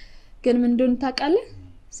ግን ምን እንደሆነ ታውቃለህ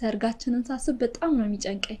ሰርጋችንን ሳስብ በጣም ነው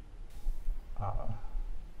የሚጨንቀኝ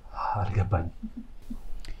አልገባኝም።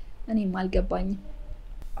 እኔም አልገባኝም።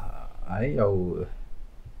 አይ ያው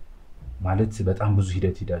ማለት በጣም ብዙ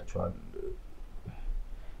ሂደት ሄዳችኋል።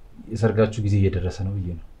 የሰርጋችሁ ጊዜ እየደረሰ ነው ብዬ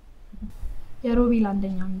ነው። የሮቤል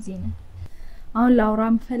አንደኛ ሚዜ ነው። አሁን ላውራ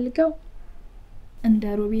የምፈልገው እንደ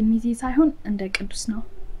ሮቤል ሚዜ ሳይሆን እንደ ቅዱስ ነው።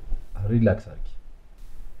 ሪላክስ አድርጊ።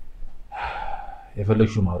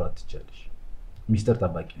 የፈለግሽው ማውራት ትችያለሽ። ሚስተር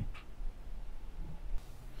ጠባቂ ነኝ።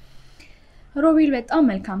 ሮቤል በጣም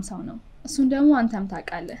መልካም ሰው ነው። እሱን ደግሞ አንተም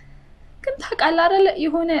ታውቃለህ። ግን ታውቃለህ አይደለ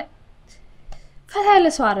የሆነ ፈታ ያለ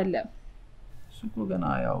ሰው አይደለም። እሱ እኮ ገና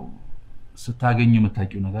ያው ስታገኙ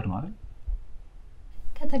የምታውቂው ነገር ነው አይደል?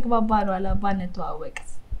 ከተግባባን በኋላ ባንተዋወቅስ?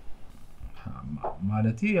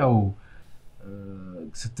 ማለቴ ያው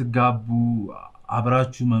ስትጋቡ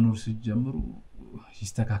አብራችሁ መኖር ስትጀምሩ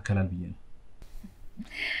ይስተካከላል ብዬ ነው።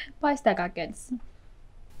 ባይስተካከልስ?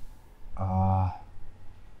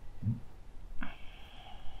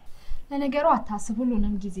 ለነገሩ አታስብ፣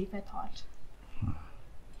 ሁሉንም ጊዜ ይፈታዋል።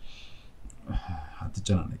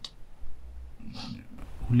 አትጨናነቂ።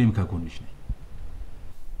 ሁሌም ከጎንሽ ነኝ።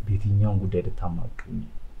 በየትኛውም ጉዳይ ልታማክኝ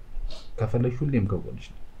ከፈለግሽ ሁሌም ከጎንሽ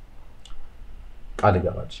ነኝ። ቃል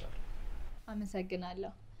እገባልሻለሁ።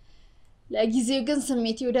 አመሰግናለሁ። ለጊዜው ግን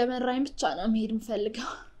ስሜቴ ወደ መራኝ ብቻ ነው መሄድ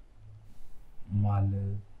የምፈልገው።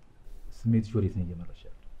 ማለት ስሜትሽ ወዴት ነው እየመራሽ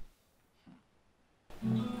ያለው?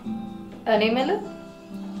 እኔ ማለት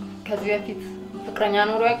ከዚህ በፊት ፍቅረኛ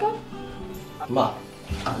ኖሮ ያውቃል?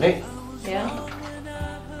 እኔ ያ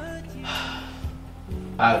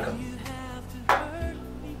አያውቅም።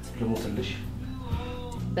 ልሙትልሽ።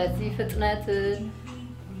 በዚህ ፍጥነት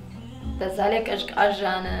በዛ ላይ ቀዥቃዣ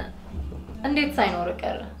ነህ። እንዴት ሳይኖር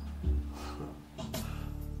ቀረ?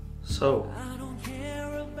 ሰው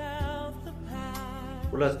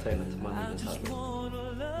ሁለት አይነት ማንነት አለው።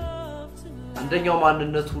 አንደኛው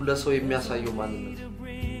ማንነቱ ለሰው የሚያሳየው ማንነት፣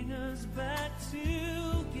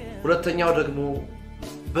 ሁለተኛው ደግሞ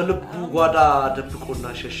በልቡ ጓዳ ደብቆና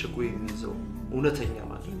ሸሽጎ የሚይዘው እውነተኛ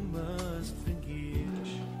ማንነት።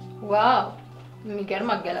 ዋው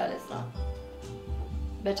የሚገርም አገላለጽ ነው።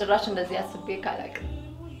 በጭራሽ እንደዚህ አስቤ ካላውቅም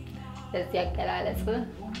ለዚህ አገላለጽ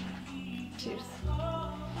ቺርስ።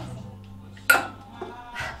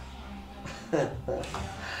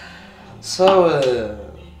 ሰው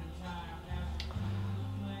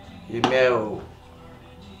የሚያየው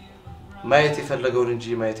ማየት የፈለገውን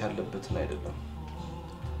እንጂ ማየት ያለበትን አይደለም።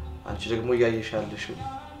 አንቺ ደግሞ ያየሻልሽው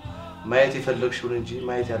ማየት የፈለግሽውን እንጂ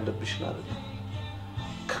ማየት ያለብሽን አይደለም።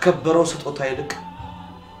 ከከበረው ስጦታ ይልቅ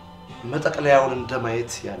መጠቅለያውን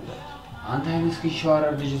እንደማየት ያለ። አንተ አይመስልሽ ሻወር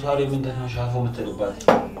ልጅቷ ላይ ምን ተሻፎ የምትልባት?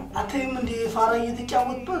 አተይም እንደ ፋራ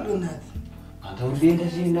እየተጫወትበት በእናትህ አንተ ሁሌ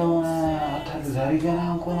እንደዚህ ነው አታል። ዛሬ ገና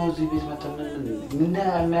እንኳን ነው እዚህ ቤት መተን ምን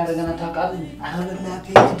የሚያደርገን ታውቃለህ? ኧረ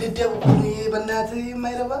በእናትህ ትደደብ እኮ ነው ይሄ በእናትህ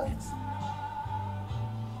የማይረባ።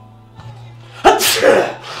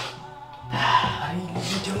 አይ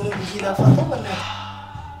ልጅ ደግሞ ብዬ ላፋታው በእናትህ።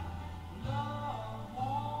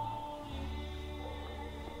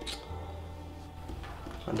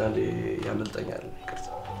 አንዳንዴ ያመልጠኛል። ይቅርታ።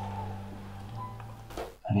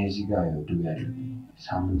 እኔ እዚህ ጋር ድብ ያለ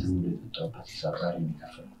ሳምንት ሙሉ የጠጣሁበት ዛሬ ነው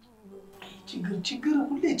የከፈሉት። ችግር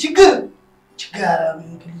ሁሌ ችግር ምን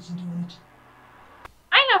ልጅ እንደሆነች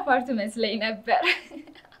አይናፋር ትመስለኝ ነበር።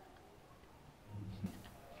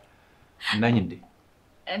 ነኝ እንዴ?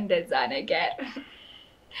 እንደዛ ነገር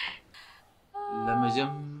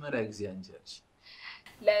ለመጀመሪያ ጊዜ አንቺ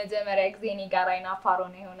ለመጀመሪያ ጊዜ እኔ ጋር አይናፋር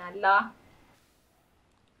ሆነ ይሆናል።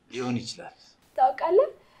 ሊሆን ይችላል። ታውቃለህ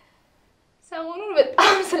ሰሞኑን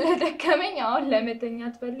በጣም ስለደከመኝ አሁን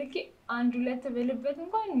ለመተኛት ፈልጌ አንድ ሁለት ብልበት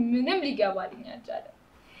እንኳን ምንም ሊገባልኝ አልቻለም።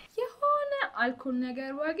 የሆነ አልኮል ነገር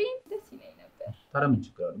ባገኝ ደስ ይለኝ ነበር። ታዲያ ምን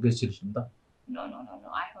ችግር አለው? ገዝቼልሽ ልምጣ? ኖ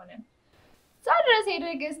አይሆንም። ዛሬ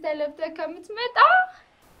ሄደህ ተለፍተህ ከምትመጣ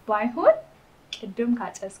ባይሆን ቅድም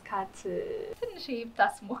ካጨስካት ትንሽ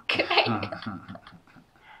ብታስሞክረኝ።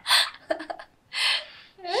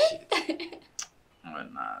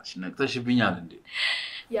 ነቅተሽብኛል እንዴ?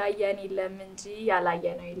 ያየን የለም እንጂ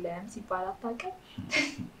ያላየነው የለም ሲባል አታውቅም?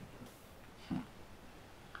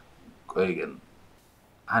 ቆይ ግን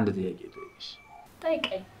አንድ ጥያቄ ልጠይቅሽ።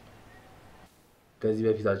 ጠይቀኝ። ከዚህ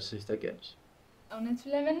በፊት አጭሰሽ ታውቂያለሽ? እውነቱን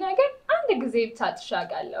ለመናገር አንድ ጊዜ ብቻ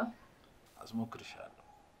አጭሻለሁ። አስሞክርሻለሁ።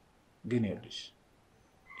 ግን ይኸውልሽ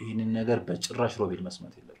ይህንን ነገር በጭራሽ ሮቤል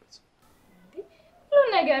መስማት የለበትም። ሁሉ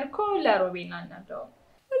ነገር እኮ ለሮቤል አናግረው።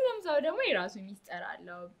 ሁሉም ሰው ደግሞ የራሱ ሚስጥር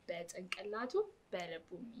አለው በጭንቅላቱ በልቡ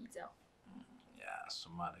የሚይዘው። ያ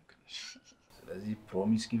እሱማ ልክ ነሽ። ስለዚህ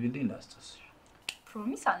ፕሮሚስ ግቢልኝ ላስጨስሽ።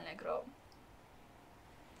 ፕሮሚስ አልነግረውም።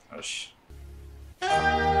 እሺ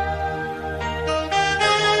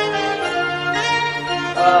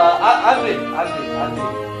አንዴ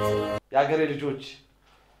የአገሬ ልጆች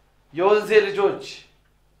የወንዜ ልጆች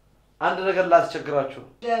አንድ ነገር ላስቸግራችሁ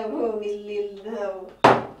ደግሞ ሚልልው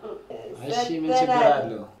እሺ ምን ችግር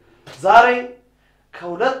አለው ዛሬ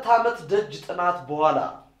ከሁለት ዓመት ደጅ ጥናት በኋላ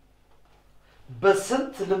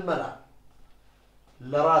በስንት ልመና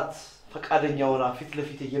ለራት ፈቃደኛ ሆና ፊት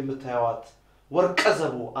ለፊት የምታዩት ወርቀ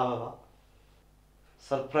ዘቦ አበባ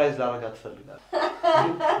ሰርፕራይዝ ላረጋት ፈልጋለሁ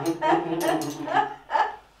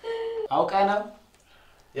አውቀና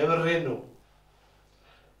የምሬን ነው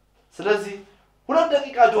ስለዚህ 2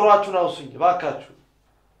 ደቂቃ ጆሮአችሁን አውሱኝ ባካችሁ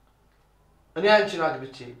እኔ አንቺን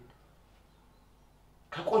አግብቼ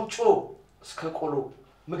ከቆጮ እስከ ቆሎ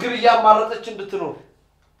ምግብ ያማረጠች እንድትኖር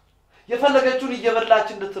የፈለገችውን እየበላች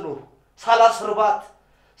እንድትኖር ሳላስርባት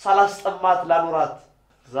ሳላስጠማት ላኖራት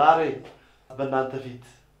ዛሬ በእናንተ ፊት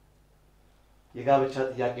የጋብቻ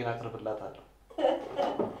ጥያቄን አቅርብላታለሁ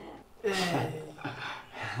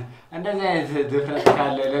እንደዚህ አይነት ድፍረት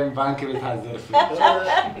ካለ ለምን ባንክ ቤት አዘርፍ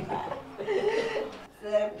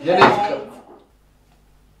የኔ ፍቅር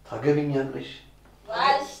ታገቢኛለሽ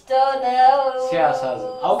ዋሽቶ ነው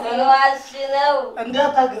ሲያሳዝን አውቀና ዋሽ ነው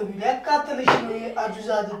እንዳታገቢ ሊያቃጥልሽ ነው አጁዛ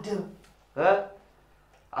ድድብ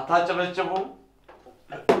አታጨበጭቡም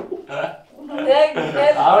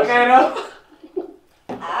አውቀና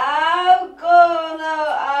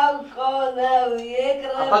አውቆ ነው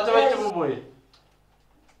ይቅር አታጨበጭቡም ወይ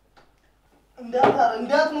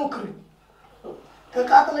እንዳትሞክሪ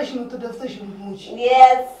ተቃጥለሽ ነው ተደፍተሽ ነው ሞች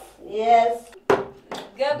yes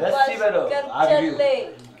ደስ ይበለው አግቢው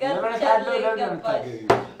ለምን ታለው ለምን ታገቢው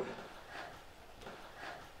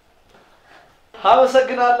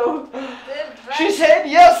አመሰግናለሁ she said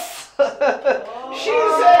yes she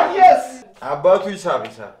said yes አባቱ ሂሳብ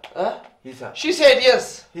she said yes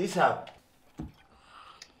ሂሳብ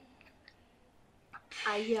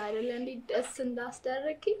አየህ አይደል እንዴት ደስ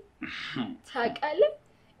እንዳስደረግኝ ታውቃለህ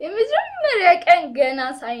የመጀመሪያ ቀን ገና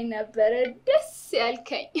ሳይ ነበር ደስ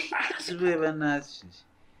ያልከኝ አስቤ በእናትሽ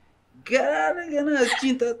ገና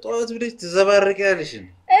እቺን ጠጣሁት ብለሽ ትዘባርቂያለሽ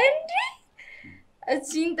እንዴ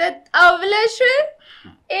እቺን ጠጣው ብለሽ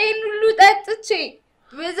ይሄን ሁሉ ጠጥቼ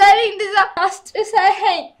በዛሬ እንደዛ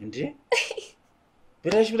አስጨሳኸኝ እንዴ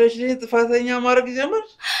ብለሽ ጥፋተኛ ማድረግ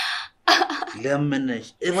ጀመርሽ ለምነሽ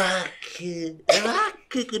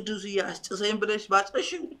እባክህ ቅዱስ ያስጨሰኝ ብለሽ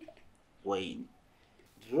ባጨሽው ወይኔ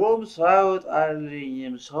ድሮም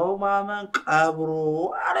ሳይወጣልኝም ሰው ማመን ቀብሮ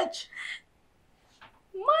አለች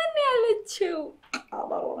ማን ያለችው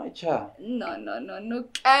ቀበሮ ነቻ ኖ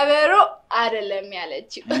ቀበሮ አይደለም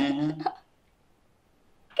ያለችው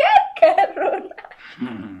ከከሮና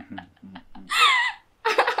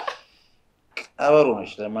ቀበሮ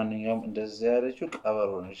ነች ለማንኛውም እንደዚህ ያለችው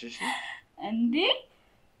ቀበሮ ነች እሺ እንዴ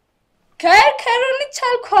ከከሮንች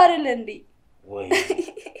አልኩ አይደል እንዴ ወይ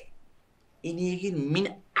እኔ ግን ምን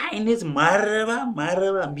አይነት ማረባ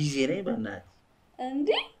ቢዜ ነኝ በእናትህ እንዴ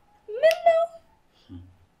ምን ነው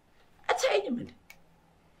አታይኝም እንዴ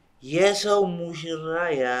የሰው ሙሽራ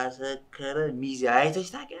ያሰከረ ሚዜ አይተሽ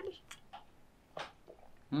ታውቂያለሽ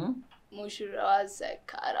ሙሽራዋ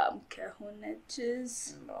ሰካራም ከሆነችስ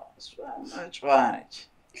እሷ ነች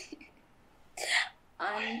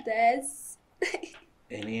አንተስ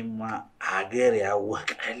እኔማ አገር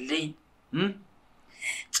ያወቀልኝ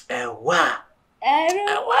ጨዋ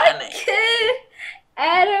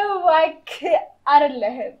እባክህ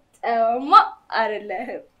አይደለህም ጨዋማ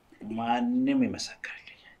አይደለህም ማንም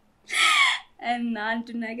ይመሰክርልኝ እና አንድ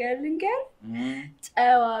ነገር ልንገር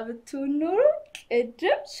ጨዋ ብትሆን ኖሮ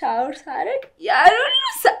ቅድም ሻወር ሳረግ ያን ሁሉ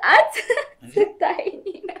ሰዓት ስታይኝ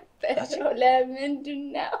ነበር ለምንድን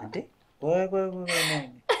ነው እንዴ ወይ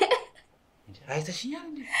አይተሽኛል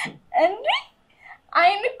እንዴ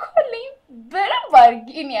አይን እኮ ልኝ በደንብ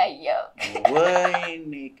አድርጌ ነው ያየው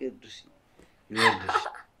ወይኔ ቅዱስ ይወድሽ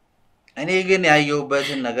እኔ ግን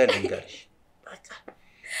ያየሁበትን ነገር ልንገርሽ በቃ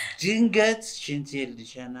ድንገት ሽንቴን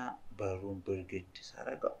ልሸና በሩን ብርግድ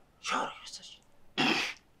ሳረገው ሻወር ወሰድሽ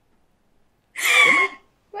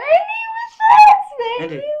ወይኔ ውሸት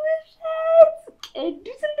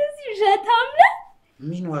ቅዱስ እንደዚህ ውሸታም ነህ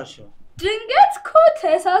ምን ዋሸው ድንገት እኮ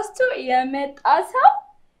ተሳስቶ የመጣ ሰው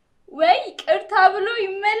ወይ ይቅርታ ብሎ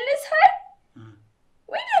ይመልሳል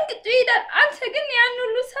ወይ ደንግጦ ይሄዳል አንተ ግን ያን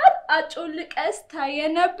ሁሉ ሰዓት አጮልቀህ ስታይ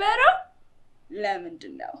የነበረው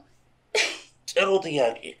ለምንድን ነው ጥሩ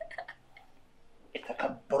ጥያቄ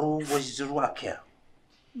የተከበሩ ወይዘሮ አኪያ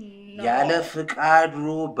ያለ ፍቃዱ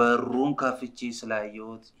በሩን ከፍቼ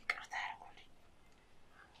ስላየሁት ይቅርታ ያርጉልኝ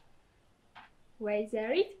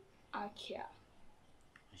ወይዘሪት አኪያ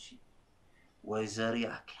እሺ ወይዘሪ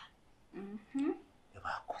አኪያ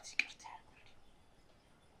እባክዎት ይቅርታ ያርጉልኝ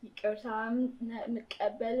ይቅርታም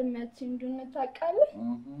ንቀበል መትንዱን ታውቃለህ?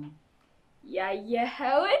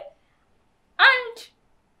 ያየኸውን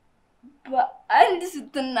በአንድ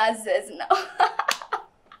ስትናዘዝ ነው።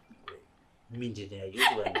 ምንድን ነው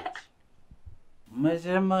ያየሁት? በእናትሽ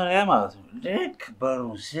መጀመሪያ ማለት ነው ልክ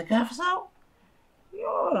በሩን ስከፍተው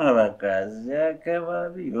የሆነ በቃ እዚያ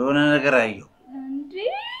አካባቢ የሆነ ነገር አየሁ። እንዴ?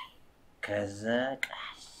 ከዛ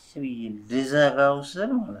ቀስ ብዬ ልዘጋው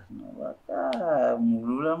ስል ማለት ነው በቃ ሙሉ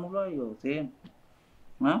ለሙሉ አየሁት። ይሄን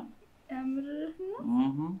እምርህ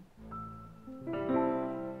ነው?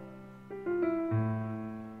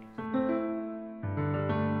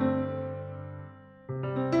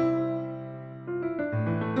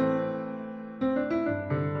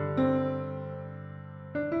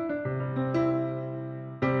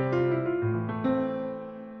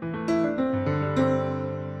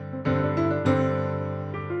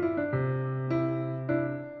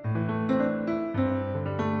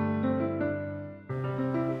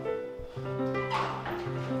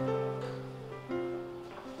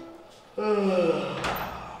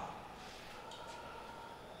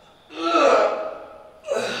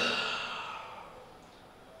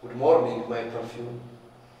 Good morning, my perfume.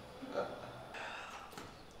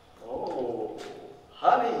 Oh,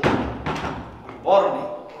 honey. Good morning.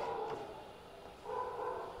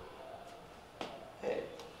 Hey.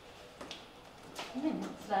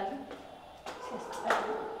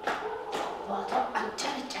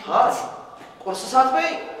 Hi. Course saat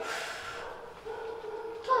bhai.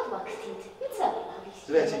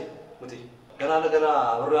 ስለዚህ ሙቲ ገና ለገና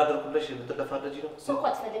አብሮ ያደርኩልሽ ልትደፋለጂ ነው።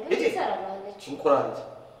 ሱቋት ፈልገሽ ትሰራለች። እንቁራሪት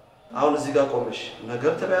አሁን እዚህ ጋር ቆመሽ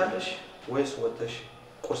ነገር ትበያለሽ ወይስ ወጥተሽ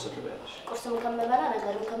ቁርስ ትበያለሽ? ቁርስም ከምበላ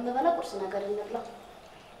ነገርም ከምበላ ቁርስ ነገር እንብላ።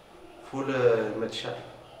 ፉል ይመችሻል?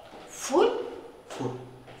 ፉል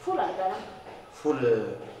አልበላም። ፉል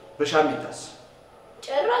በሻሚታስ?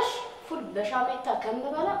 ጭራሽ ፉል በሻሚታ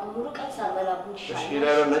ከምበላ ሙሉ ቀን ሳልበላ ይሻላል። እሺ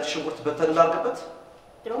ላይ ነጭ ሽንኩርት በተን ላድርግበት?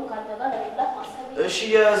 ድሮም ካልበላ ለመብላት ማሰብ። እሺ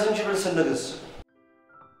የዝንጅብል ስንግስ?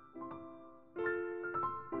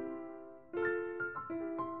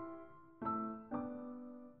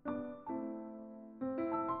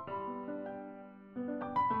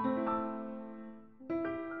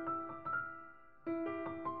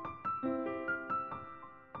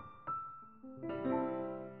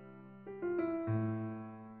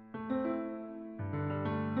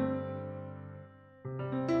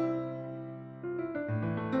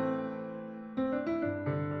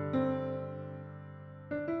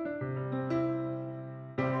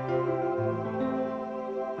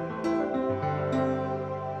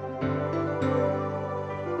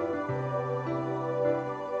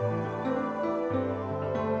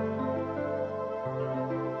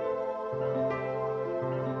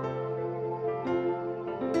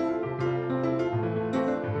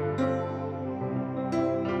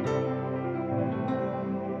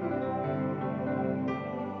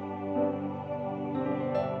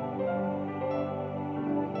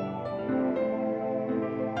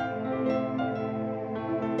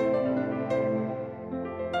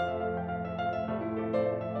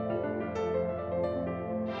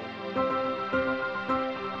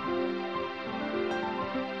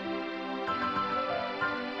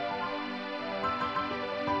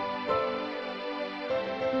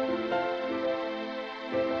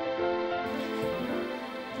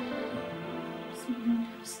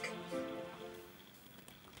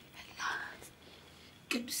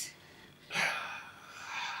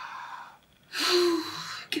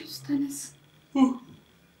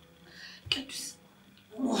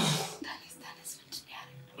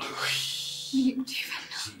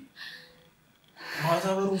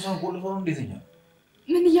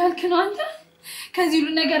 ምን እያልክ ነው አንተ? ከዚህ ሁሉ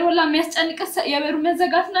ነገር ሁላ የሚያስጨንቅህ የበሩ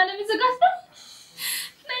መዘጋትና ለመዘጋት ነው?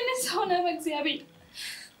 ምን አይነት ሰው ነህ በእግዚአብሔር?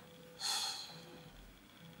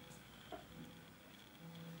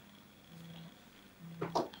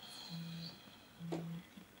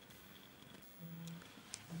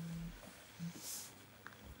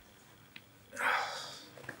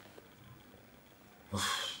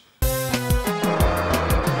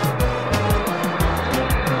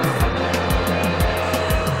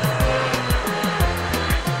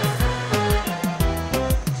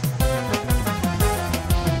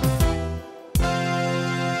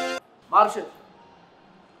 ማርሸት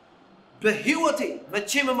በህይወቴ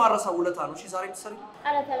መቼም የማረሳው ውለታ ነው። እሺ ዛሬ ትሰሪ?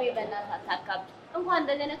 ኧረ ተሜ በእናትህ አታካብድ። እንኳን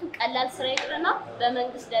እንደዚህ አይነቱ ቀላል ስራ ይቅርና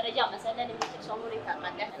በመንግስት ደረጃ መሰለል የሚችል ሰው ኖር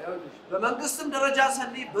ይታወቃል። በመንግስትም ደረጃ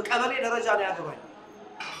ሰልይ በቀበሌ ደረጃ ነው ያገባኝ።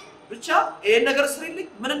 ብቻ ይሄን ነገር ስሪልኝ።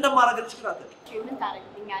 ምን እንደማደርግልሽ ግን አታውቂም። ምን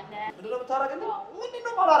ታደርግልኛለህ? ምንድን ነው የምታደርግልኝ? ምንድን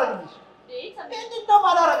ነው የማላደርግልሽ? ምንድን ነው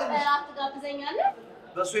የማላደርግልሽ? እራት ትጋብዘኛለህ?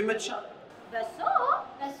 በሱ ይመችሻል?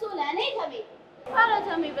 በሱ ለእኔ ተሜ ኧረ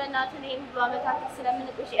ተሜ በእናትህ እኔን ሁሉ ዓመታት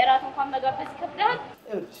ስለምንቆሽ እራት እንኳን መጋበዝ ይከብዳል።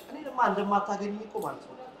 እኔ ድማ እንደማታገኝ እኮ ማለት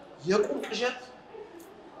ነው የቁም ቅዠት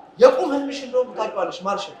የቁም ህልምሽ እንደውም ታውቂዋለሽ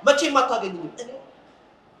ማርሸት መቼም አታገኝም።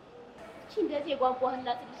 እቺ እንደዚህ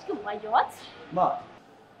የጓጓህላት ልጅ ግን ባየዋት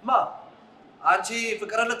ማ አንቺ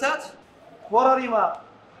ፍቅር ልታያት ኮረሪማ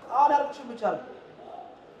አሁን ያልኩሽን ብቻ ነው።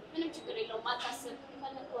 ምንም ችግር የለውም አታስብ።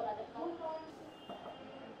 ፈለክ ወራ ደግሞ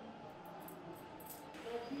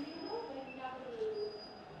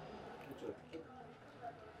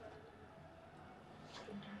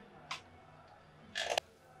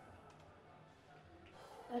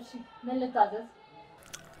እሺ ምን ልታዘዝ?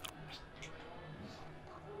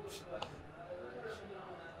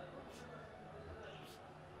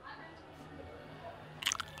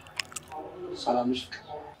 ሰላም ነሽ?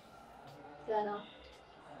 ሰላም።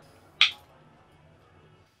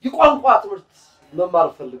 የቋንቋ ትምህርት መማር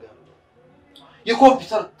ፈልጋለሁ።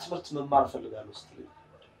 የኮምፒውተር ትምህርት መማር ፈልጋለሁ ስትል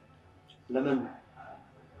ለምን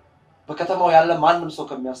በከተማው ያለ ማንም ሰው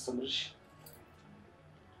ከሚያስተምርሽ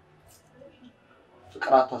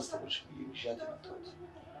ፍቅር አታስተምርሽ ይሻት ነው።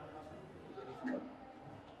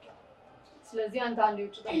 ስለዚህ አንተ አንዴ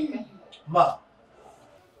ውጭ ጠብቀኝ።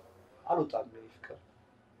 አልወጣም ፍቅር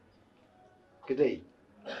ግደይ።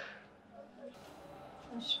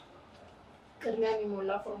 እሺ ቅድሚያ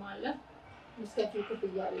የሚሞላ ፎርም አለ። ምስከፊው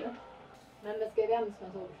ክፍያ አለ። መመዝገቢያ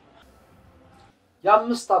 500 ብር። የ5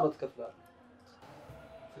 ዓመት ከፍላለሁ።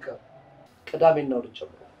 ፍቅር ቅዳሜና እሑድ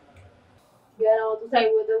ጨምሮ ገና ወጡ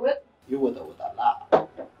ሳይወጠወጥ ይወጣል።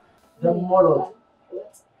 ደሞ ነው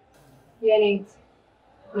የኔት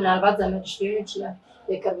ምናልባት ዘመድሽ ሊሆን ይችላል፣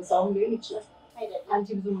 የቅርብ ሰውም ሊሆን ይችላል። አንቺ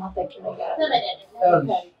ብዙ የማታውቂው ነገር አለ።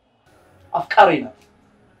 አፍቃሪ ናት።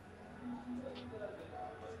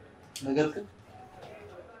 ነገር ግን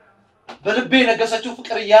በልቤ የነገሰችው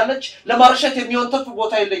ፍቅር እያለች ለማርሸት የሚሆን ትርፍ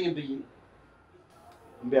ቦታ የለኝም ብዬ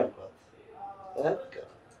እምቢ አልኳት።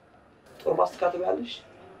 ጦር ማስተካከል ያለሽ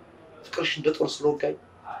ፍቅርሽ እንደ ጦር ስለወጋኝ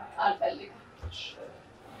አልፈልግም።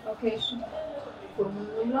 ኦኬ እሺ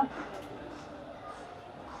ፎርሙላ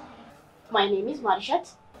My name is Marishat.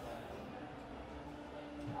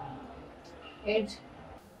 age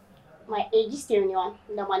My age is 21.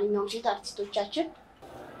 እንደማንኛውም ሴት አርቲስቶቻችን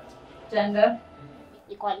gender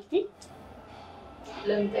equality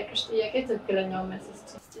ለምጠቅሽ ጥያቄ ትክክለኛው መልስ እስቲ።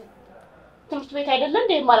 ትምህርት ቤት አይደለም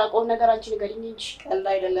እንደ የማላውቀው ነገር አንቺ ንገሪኝ እንጂ። ቀልድ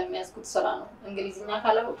አይደለም የሚያስኩት ስራ ነው። እንግሊዝኛ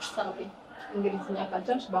ካላወቅሽ ተነግሪ። እንግሊዝኛ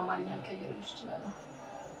ካልቻልሽ በአማርኛ ልቀይርልሽ እችላለሁ።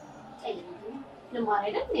 ልማር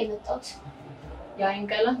አይደል የመጣሁት? የአይን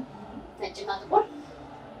ቀለም ነጭና ጥቁር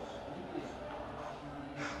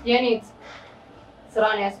የኔት ስራ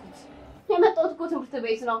ነው ያስኩት። የመጣሁት እኮ ትምህርት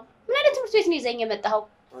ቤት ነው። ምን አይነት ትምህርት ቤት ነው ይዘኝ የመጣኸው?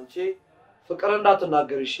 አንቺ ፍቅር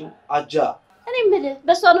እንዳትናገሪ እሺ። አጃ እኔ የምልህ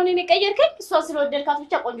በእሷ ነው እኔን የቀየርከኝ? እሷን ስለወደድካት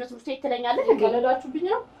ብቻ ቆንጆ ትምህርት ቤት ትለኛለህ? ቀለዳችሁብኝ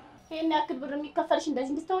ነው? ይሄን ያክል ብር የሚከፈልሽ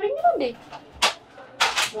እንደዚህ እንድታወሪኝ ነው እንዴ?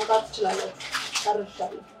 መውጣት ትችላላችሁ።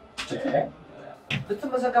 ጨርሻለሁ።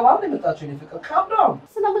 ልትመዘገባ ነው የመጣችው? እኔ ፍቅር ካምዳው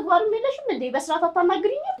ስነ ምግባርም የለሽም እንዴ? በስርዓት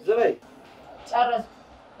አታናግሪኝም? ዘበይ ጨረስ።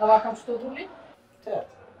 ተባካችሁ ተውጡልኝ።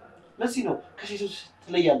 ለዚህ ነው ከሴቶች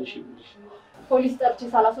ትለያለሽ ይልሽ። ፖሊስ ጠርቼ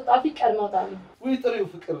ሳላስወጣፊ ቀድመውታል። ወይ ጥሪው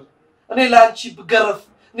ፍቅር እኔ ላንቺ ብገረፍ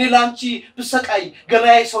እኔ ላንቺ ብሰቃይ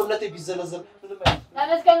ገበያዬ ሰውነቴ ቢዘለዘል ምንም አይደለም።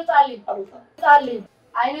 ተመስገን ጣልኝ።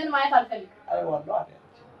 አይነን ማየት አልፈልግም። አይዋለሁ አይደል?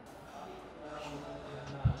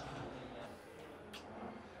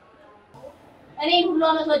 እኔ ሁሉ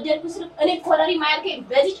አመት ወደድኩ ስል እኔ ኮረሪ ማያልከኝ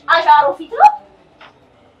በዚህ አሻሮ ፊት ነው።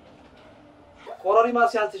 ኮረሪማ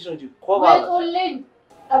ሲያንስሽ ነው እንጂ ኮባ ወጡልኝ።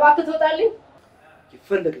 እባክህ ትወጣልኝ።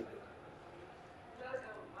 ይፈልጋል።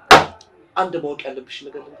 አንድ ማወቅ ያለብሽ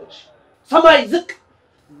ነገር ልንገርሽ። ሰማይ ዝቅ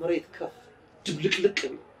መሬት ከፍ ድብልቅልቅ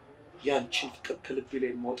ያንቺን ፍቅር ከልቤ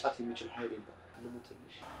ላይ ማውጣት የሚችል ኃይል የለም።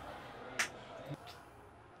 ልሙትልሽ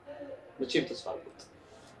መቼም ተስፋ አልቆርጥም።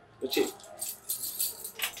 መቼም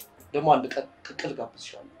ደግሞ አንድ ቀን ቅቅል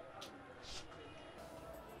ጋብዝሻለሁ።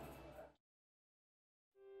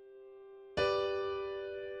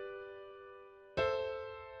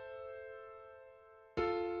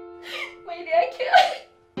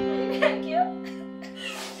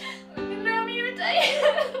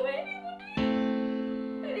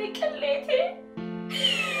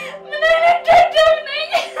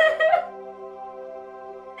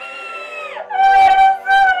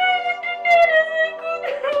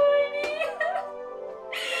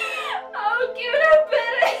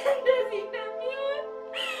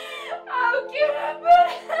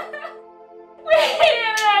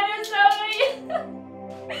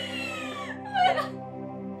 Yeah.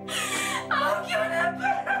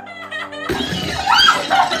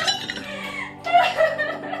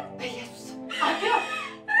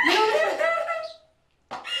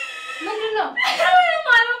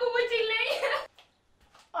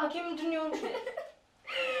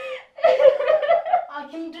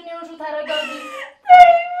 አኪ ምንድነው የሆንሽው? ተረጋጊ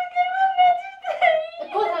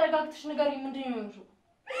እኮ ተረጋግተሽ ንገሪኝ። ምንድነው የሆንሽው?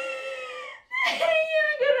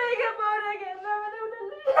 ነገር አይገባው ነገር ነው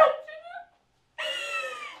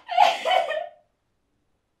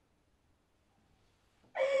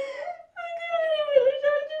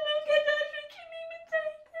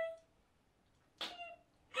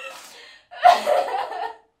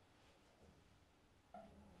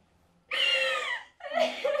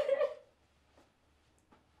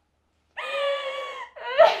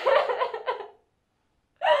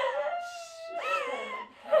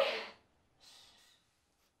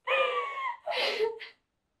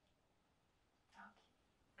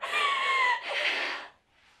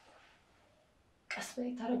ቀስበይ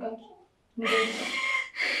ተረጋጊ ንገሪኝ።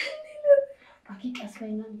 አኪ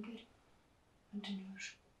ቀስበይና ንገሪኝ። ምንድነው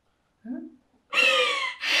የሆንሽው?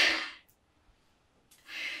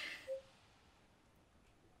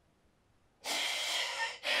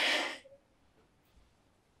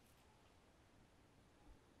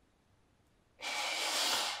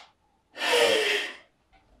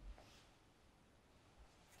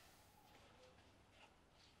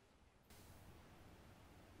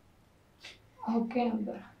 አውቄ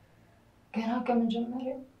ነበር ገና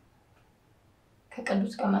ከመጀመሪያው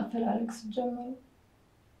ከቅዱስ ጋር ማፈላለግ ሲጀምሩ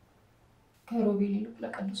ከሮቤል ይልቅ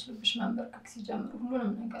ለቅዱስ ልብሽ ማንበርከክ ሲጀምሩ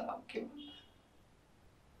ሁሉንም ነገር አውቄው ነበር።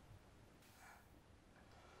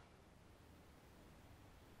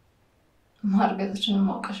 ማርገዝሽን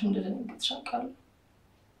ማውቀሽ እንደደነገጥሽ አውቃለሁ።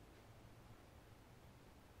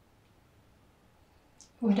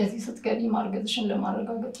 ወደዚህ ስትገቢ ማርገዝሽን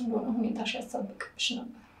ለማረጋገጥ እንደሆነ ሁኔታሽ ያሳብቅብሽ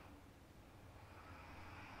ነበር።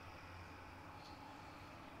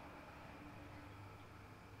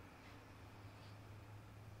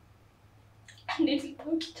 እንዴት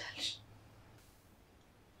ልታውቂ ቻልሽ?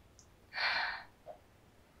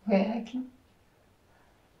 ወይ ሐኪም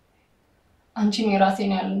አንቺን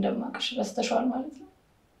የራሴን ያህል እንደማውቅሽ ረስተሽዋል ማለት ነው።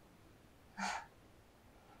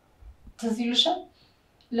 ትዝ ይልሻል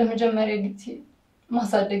ለመጀመሪያ ጊዜ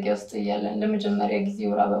ማሳደጊያ ውስጥ እያለን ለመጀመሪያ ጊዜ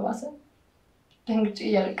ወር አበባ ሰ ደንግጬ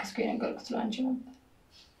እያለቀስኩ የነገርኩት ለአንቺ ነበር።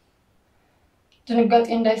 ድንጋጤ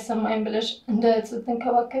እንዳይሰማኝ ብለሽ እንደ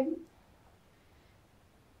ስትንከባከቢ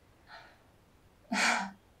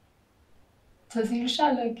ትዝ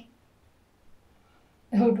ይልሻል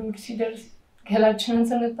እሑድ ሲደርስ ገላችንን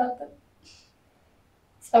ስንታጠብ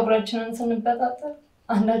ፀጉራችንን ስንበጣጠር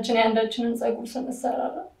አንዳችን የአንዳችንን ፀጉር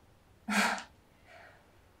ስንሰራራ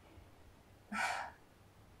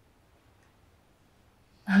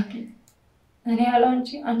አኪ እኔ ያለ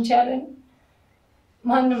አንቺ ያለን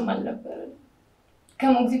ማንም አልነበረም።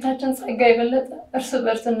 ከሞግዚታችን ጸጋ የበለጠ እርስ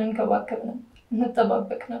በርስ እንንከባከብ ነበር፣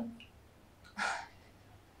 እንጠባበቅ ነበር።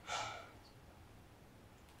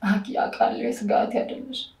 አኪ አውቃለሁ የስጋት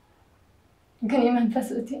ያደለሽ ግን የመንፈስ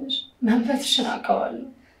እህቴ ነሽ። መንፈስሽን አውቀዋለሁ።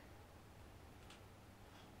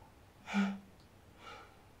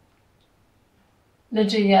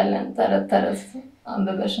 ልጅ እያለን ተረት ተረት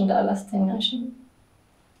አንብበሽ እንዳላስተኛሽ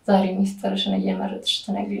ዛሬ ሚስጥርሽን እየመረጥሽ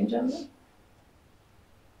ትነግሪኝ ጀመር።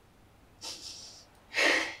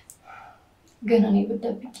 ግን እኔ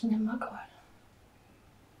ብትደብቂኝም አውቀዋለሁ።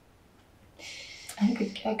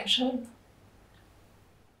 ጠንቅቄ አውቅሻለሁ።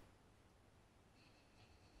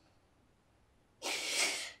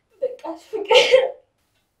 በቃሽ ፍቅር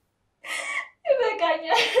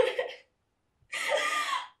ይበቃኛል።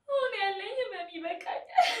 አሁን ያለኝ ህመም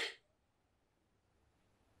ይበቃኛል።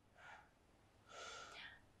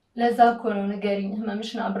 ለዛ እኮ ነው ንገሪኝ፣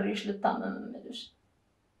 ህመምሽን አብሬሽ ልታመም እምልሽ።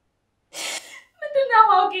 ምንድን ነው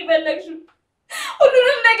ማወቅ የፈለግሽው?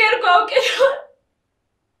 ሁሉንም ነገር እኮ አውቄሻለሁ።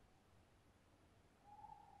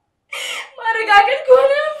 ማረጋገጥ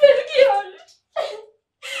ከሆነ ፈልጊ ይኸውልሽ።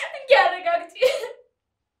 እንኪ አረጋግጪ።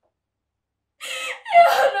 ያው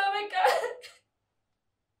ነው በቃ።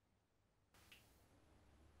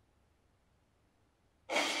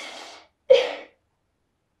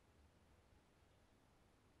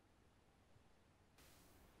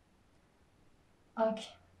 አኪ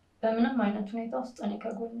በምንም አይነት ሁኔታ ውስጥ እኔ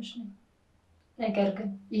ከጎንሽ ነኝ። ነገር ግን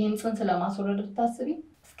ይህን ጽንስ ለማስወረድ ብታስቢ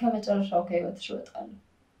እስከ መጨረሻው ከህይወትሽ እወጣለሁ።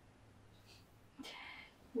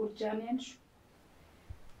 ውርጃኔ ያልሽው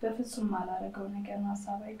በፍጹም አላረገው ነገር ነው።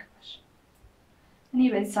 ሀሳብ አይገባሽ። እኔ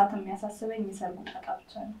በዚህ ሰዓት የሚያሳስበኝ የሰርጉ ጣጣ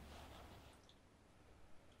ብቻ ነው።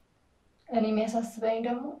 እኔ የሚያሳስበኝ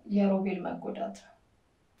ደግሞ የሮቤል መጎዳት ነው።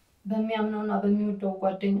 በሚያምነውና በሚወደው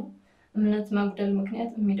ጓደኛው እምነት መጉደል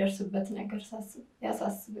ምክንያት የሚደርስበት ነገር ሳስብ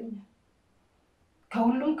ያሳስበኛል።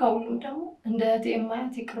 ከሁሉም ደግሞ እንደ እህቴ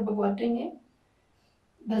የማያት የቅርብ ጓደኛዬ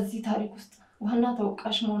በዚህ ታሪክ ውስጥ ዋና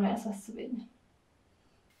ተወቃሽ መሆኑ ያሳስበኛል።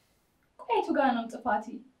 ቆይቱ ጋር ነው ጥፋቴ?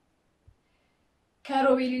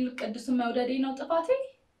 ከሮቤል ይልቅ ቅዱስን መውደዴ ነው ጥፋቴ?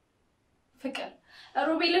 ፍቅር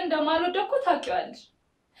ሮቤልን እንደማልወደው እኮ ታውቂዋለሽ።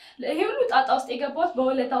 ይሄ ሁሉ ጣጣ ውስጥ የገባሁት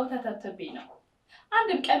በውለታው ተተብትቤ ነው።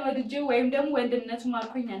 አንድም ቀን ወድጄው ወይም ደግሞ ወንድነቱ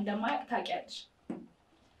ማርኮኝ እንደማያውቅ ታውቂያለሽ።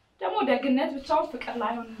 ደግሞ ደግነት ብቻውን ፍቅር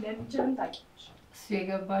ላይሆን እንደሚችልም ታውቂያለሽ። እሱ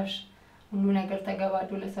የገባሽ ሁሉ ነገር ተገባዶ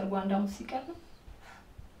ለሰርጓ እንዳሙስ ሲቀር ነው።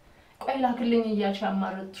 ቆይ ላክልኝ እያልሽ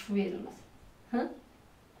ያማረጥሽ ቤልስ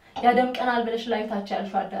ያደምቀናል ብለሽ ላይ ታች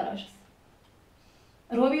ያልሽው አዳራሽስ?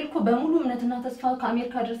 ሮቤል እኮ በሙሉ እምነትና ተስፋ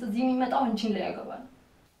ከአሜሪካ ድረስ እዚህ የሚመጣው አንቺን ላይ ያገባል።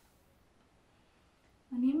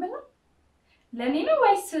 እኔ የምለው ለኔ ነው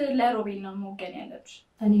ወይስ ለሮቤል ነው መወገን ያለብሽ?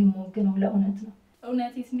 እኔ የምወገነው ለእውነት ነው።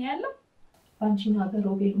 እውነትስ ነው ያለው ባንቺና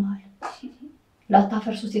በሮቤል መሃል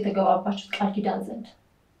ላታፈርሱት የተገባባችሁት ቃል ኪዳን ዘንድ።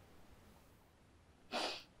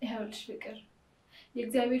 ይኸውልሽ ፍቅር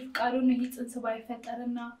የእግዚአብሔር ፍቃዱ ነው ይህ ጽንስ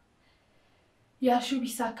ባይፈጠርና ያሹ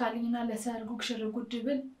ቢሳካልኝና ለሰርጉ ሽርጉድ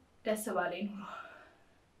ብል ደስ ባለኝ ኑሮ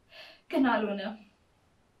ግን አልሆነም።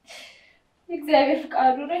 የእግዚአብሔር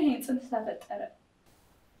ፍቃዱ ነው ይህ ጽንስ ተፈጠረ።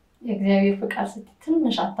 የእግዚአብሔር ፍቃድ ስትይ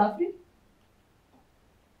ትንሽ አታፍሪ?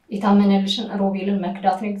 የታመነልሽን ሮቤልን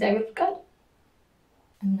መክዳት ነው የእግዚአብሔር ፍቃድ?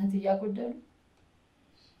 እምነት እያጎደሉ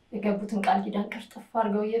የገቡትን ቃል ኪዳን ቅርጥፍ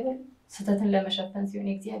አድርገው እየበሉ ስህተትን ለመሸፈን ሲሆን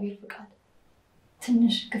የእግዚአብሔር ፍቃድ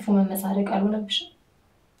ትንሽ ክፉ መመጻደቅ አልሆነብሽም?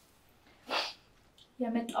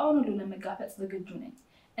 የመጣውን ሁሉ ለመጋፈጥ ዝግጁ ነኝ።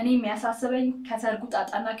 እኔ የሚያሳስበኝ ከሰርጉ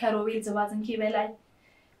ጣጣና ከሮቤል ዝባዝንኬ በላይ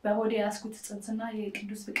በሆዴ ያስኩት ጽንስና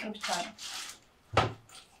የቅዱስ ፍቅር ብቻ ነው።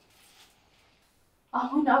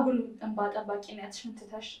 አሁን አጉል እንባ ጠባቂነትሽን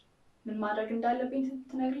ትተሽ ምን ማድረግ እንዳለብኝ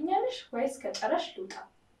ትነግሪኛለሽ ወይስ ከጨረሽ ልውጣ?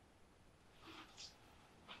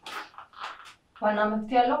 ዋና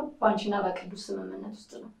መፍትሄ ያለው ባንቺና በቅዱስ ስምምነት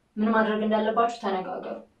ውስጥ ነው። ምን ማድረግ እንዳለባችሁ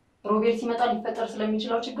ተነጋገሩ። ሮቤል ሲመጣ ሊፈጠር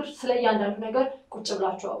ስለሚችለው ችግር ስለእያንዳንዱ ነገር ቁጭ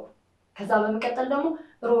ብላችሁ አውሩ። ከዛ በመቀጠል ደግሞ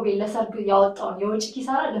ሮቤል ለሰርግ ያወጣውን የውጭ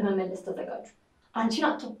ኪሳራ ለመመለስ ተዘጋጁ። አንቺን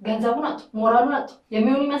አጡ፣ ገንዘቡን አጡ፣ ሞራሉን አጡ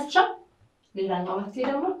የሚሆን ይመስልሻል? ሌላኛው መፍትሄ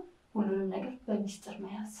ደግሞ ሁሉንም ነገር በሚስጥር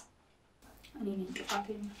መያዝ። እኔ ነኝ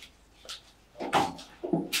ጥፋተኛ።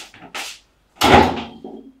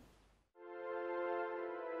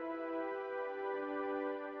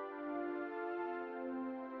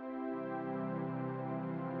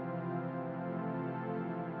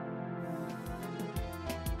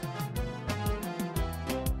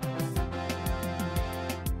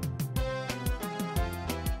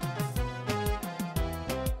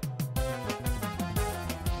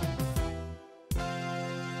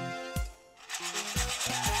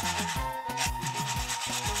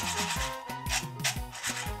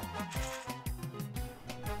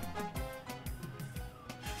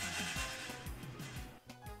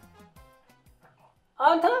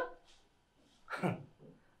 አንተ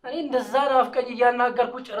እኔ እንደዛ ናፍቀኝ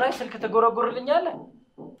እያናገርኩ ጭራሽ ስልክ ተጎረጎርልኛለህ?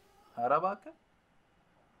 ኧረ እባክህ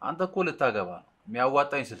አንተ እኮ ልታገባ ነው፣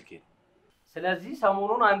 የሚያዋጣኝ ስልኬ ነው። ስለዚህ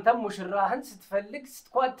ሰሞኑን አንተም ሙሽራህን ስትፈልግ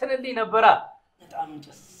ስትኳትንልኝ ነበራ። በጣም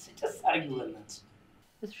ጭስ አድርጊው በእናትህ።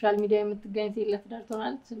 በሶሻል ሚዲያ የምትገኝ ሴት ለትዳር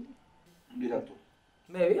ትሆናለች እንዴ? እንዴት አቶ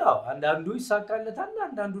ሜቢ ያው አንዳንዱ ይሳካለታል፣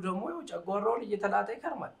 አንዳንዱ ደግሞ ያው ጨጓራውን እየተላጠ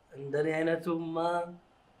ይከርማል። እንደኔ አይነቱማ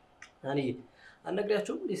እኔ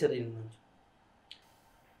አነግሪያችሁም ሊሰደኝ ነው እንጂ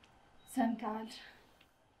ሰምተሃል?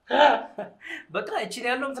 በቃ እቺን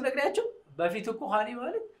ያለውም ትነግሪያችሁ። በፊት እኮ ሃኒ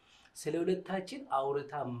ማለት ስለ ሁለታችን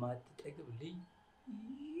አውርታ ማትጠግብ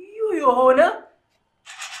ልዩ የሆነ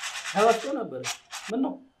ተወጥቶ ነበር። ምን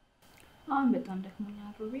ነው አሁን በጣም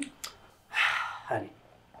ደክሞኛል ሮቤል። ሃኒ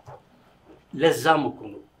ለዛም እኮ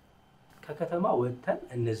ነው ከከተማ ወጥተን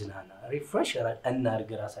እንዝናና፣ ሪፍሬሽ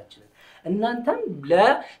እናድርግ ራሳችንን። እናንተም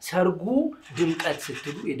ለሰርጉ ድምቀት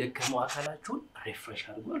ስትሉ የደከመው አካላችሁን ሪፍሬሽ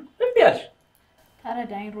አድርጓል። እምቢ አልሽ።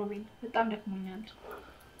 ተረዳኝ ሮቤል፣ በጣም ደክሞኛል።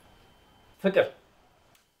 ፍቅር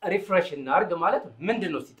ሪፍሬሽ እናድርግ ማለት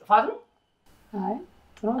ምንድን ነው? እስቲ ጥፋት ነው? አይ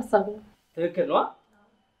ጥሩ ሀሳብ ነው። ትክክል ነው።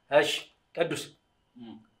 እሺ ቅዱስ፣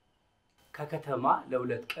 ከከተማ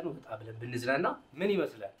ለሁለት ቀን ወጣ ብለን ብንዝናና ምን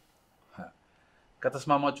ይመስላል?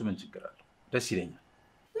 ከተስማማችሁ ምን ችግር አለው? ደስ ይለኛል።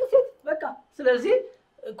 በቃ ስለዚህ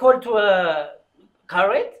ኮልቱ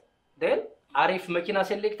ካሬት ደን አሪፍ መኪና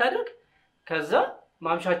ሴሌክት አድርግ። ከዛ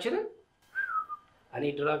ማምሻችንን እኔ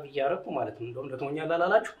ድራይቭ እያደረኩ ማለት ነው። እንደውም ደክሞኛል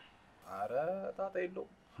አላላችሁ? አረ ጣጣ የለውም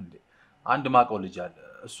እንዴ። አንድ ማቀው ልጅ አለ፣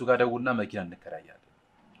 እሱ ጋር ደውልና መኪና እንከራያለን።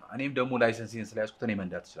 እኔም ደግሞ ላይሰንስን ስለያዝኩት እኔ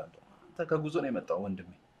መንዳት እችላለሁ። አንተ ከጉዞ ነው የመጣው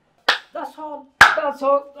ወንድሜ።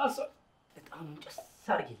 ዳሶ በጣም ጭስ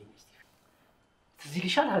አድርጊልኝ እስቲ። ትዝ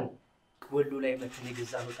ይልሻል ሃኒ ወሎ ላይ መተን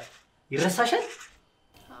የገዛነው ዕቃ ይረሳሻል?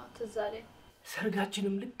 አዎ ትዝ አለኝ።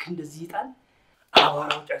 ሰርጋችንም ልክ እንደዚህ ይጣል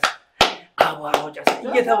አቧራው ጨስ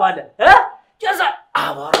እየተባለ ጨስ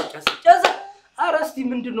አቧራው ጨስ። ኧረ እስቲ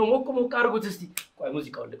ምንድነው ሞቅ አድርጉት እስቲ። ቆይ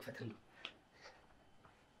ሙዚቃውን ልክፈት ነው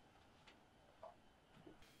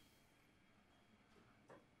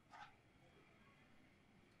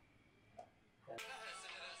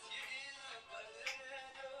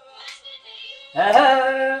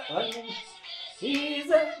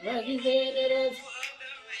Mize Mize deriz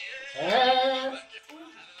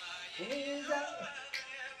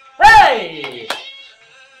Hey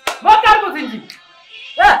Bakar mısın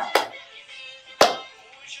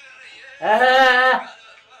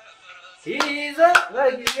ki Mize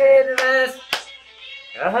Mize deriz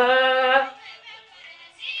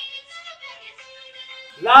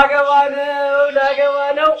Lagavano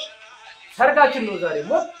ሰርጋችን ነው ዛሬ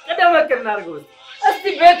ሞቅ ደመቅ እናርገው እስቲ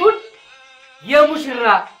ቤቱን የሙሽራ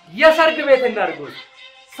የሰርግ ቤት እናርገው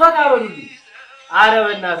ፈታ በሉልኝ አረ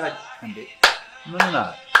በእናታችሁ እንዴ ምንና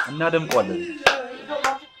እናደምቀዋለን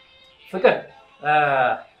ፍቅር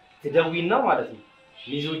ትደውይና ማለት ነው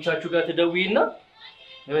ሚዜዎቻችሁ ጋር ትደውይና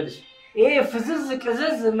ይኸውልሽ ይሄ ፍዝዝ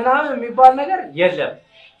ቅዝዝ ምናምን የሚባል ነገር የለም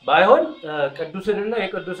ባይሆን ቅዱስንና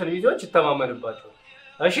የቅዱስን ሚዜዎች ይተማመንባቸው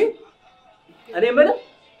እሺ እኔ ምን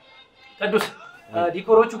ቅዱስ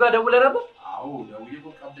ዲኮሮቹ ጋር ደውለ ነበር አዎ ደውዬ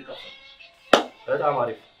ቆቃብ ደቀፈ በጣም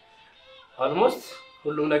አሪፍ ኦልሞስት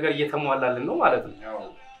ሁሉም ነገር እየተሟላልን ነው ማለት ነው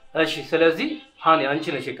እሺ ስለዚህ ሃኒ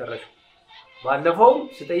አንቺ ነሽ የቀረሽው ባለፈው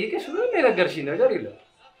ስጠይቅሽ ምንም የነገርሽኝ ነገር የለም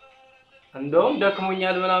እንደውም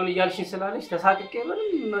ደክሞኛል ምናምን እያልሽኝ ስላለሽ ተሳቅቄ ምንም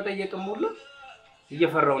መጠየቅም ሁሉ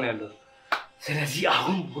እየፈራው ነው ያለው ስለዚህ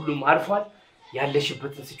አሁን ሁሉም አልፏል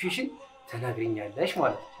ያለሽበትን ሲቹዌሽን ተናግሪኛለሽ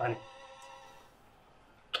ማለት ነው ሃኒ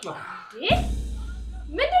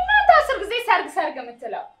ምንድነው አንተ 10 ጊዜ ሰርግ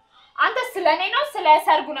የምትለው አንተ ስለኔ ነው ስለ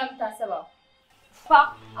ሰርጉ ነው የምታስበው ፋ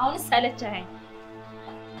አሁን ሰለቸኸኝ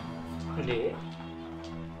እንዴ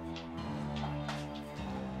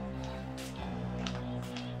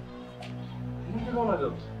ምንድነው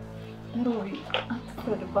ነገሩ ሮይ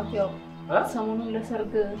አትፈርድባት ያው ሰሞኑን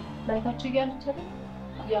ለሰርግ ላይታችሁ እያለች አይደል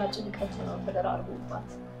ያ ጭንቀት ነው ተደራርቦባት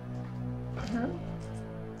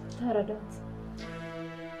ተረዳት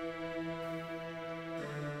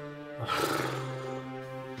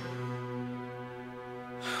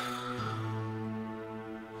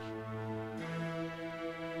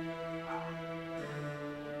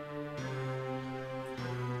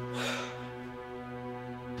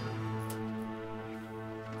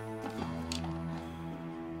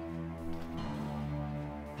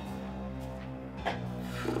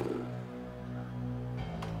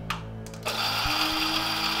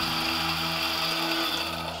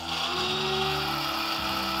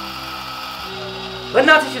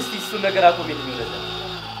በእናትሽ እስቲ እሱን ነገር አቆሚልኝ ወለደ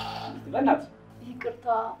በእናትሽ ይቅርታ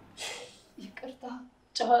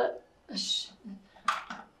እሺ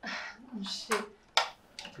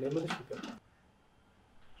ለምንሽ ይቅርታ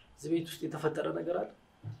ዝቤት ውስጥ የተፈጠረ ነገር አለ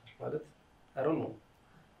ማለት I don't know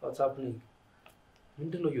what's happening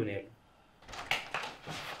ምንድነው እየሆነ ያለው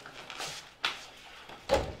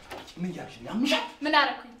ምን ያልሽ ያምሻል ምን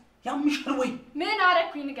አረኩኝ ያምሻል ወይ ምን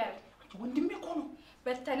አረኩኝ ንገር ወንድሜ እኮ ነው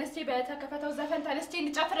በተነስቴ በተከፈተው ዘፈን ተነስቴ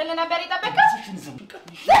እንጨፍርልን ነበር የጠበቀው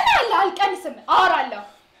ለምን አልቀንስም አወራለሁ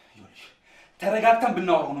ተረጋግተን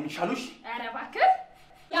ብናወራው ነው የሚሻሉሽ ኧረ እባክህ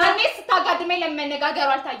ያኔ ስታጋድመኝ ለመነጋገሩ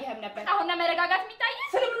አልታየህም ነበር አሁን ለመረጋጋት የሚታይ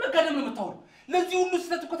ስለምን መጋደም ነው የምታወራው ለዚህ ሁሉ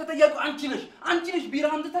ስህተት እኮ ተጠያቂው አንቺ ነሽ ቢራ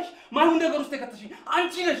አምጥተሽ ማይሆን ነገር ውስጥ የከተሽኝ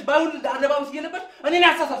አንቺ ነሽ ባይሆን አለባበስ እየለበሽ እኔን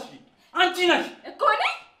ያሳሳስሽኝ አንቺ ነሽ እኮ እኔ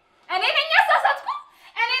ነኝ ያሳሳትኩ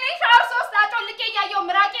እኔ ነኝ ሻወር ሶስት አጮልቄ እያየሁ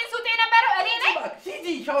ምራቄን ሱጤ ነበረው እኔ ነኝ ሲጂ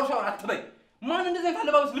ሻወር አትበይ ማን እንደዚህ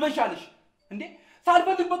አለባበስ ልበሻለሽ እንዴ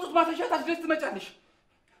ሳልፈልግ በጡት ማፈሻ ታስደስ ትመጫለሽ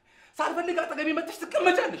ሳልፈልግ አጠገቤ መጥተሽ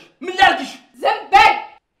ትቀመጫለሽ ምን ላድርግሽ ዝም በል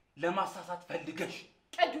ለማሳሳት ፈልገሽ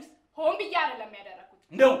ቅዱስ ሆን ብዬ አይደለም ያደረኩት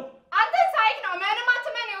እንደው አንተን ሳይክ ነው ምንም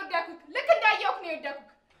አትመን የወደኩት ልክ እንዳየሁህ ነው የወደኩት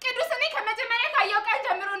ቅዱስ እኔ ከመጀመሪያ ካየሁ ቀን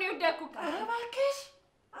ጀምሮ ነው የወደኩት እባክሽ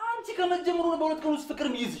አንቺ ከመጀመሩ በሁለት ቀን ውስጥ ፍቅር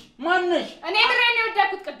ይይዝሽ ማን ነሽ እኔ ምሬን ነው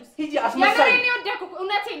የወደኩት ቅዱስ ሂጂ አስመሳይ ምሬን ነው የወደኩት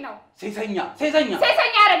እውነቴን ነው ሴሰኛ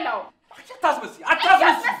አይደለሁም አታስመስይ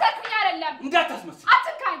አታስመስኩኝ አይደለም እንዳታስመስይ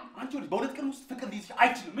አትንካኝ አንቺ በሁለት ቀን ውስጥ ፍቅር ይይዝሽ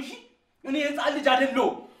አይችልም እሺ እኔ ህፃን ልጅ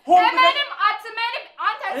አይደለሁም ምንም አትመንም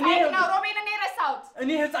አንተ ሳይክ ነው ሮቤል እኔ ረሳሁት እኔ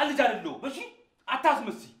ህፃን ልጅ አይደለሁም እሺ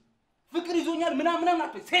አታስመስይ ፍቅር ይዞኛል ምናምን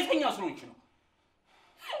አትበይ ሴሰኛ ስለሆንሽ ነው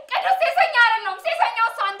ቅዱስ ሴሰኛ አይደለሁም ሴሰኛው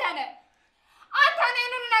እሱ አንተ ነህ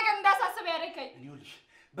ይሄንን ነገር እንዳሳስብ ያደረከኝ እኔ ልጅ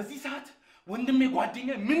በዚህ ሰዓት ወንድሜ ጓደኛ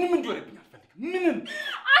ምንም እንዲወርብኝ አልፈልግም ምንም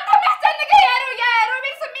አንተ የሚያስጨንቀኝ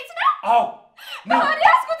የሮቤል ስሜት ነው አዎ በሆዴ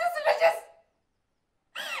ያዝኩትስ ልጅስ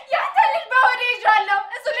ያንተ ልጅ በሆዴ ይዣለሁ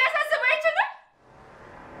እሱ ሊያሳስበው አይችልም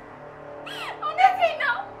እውነቴን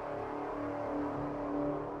ነው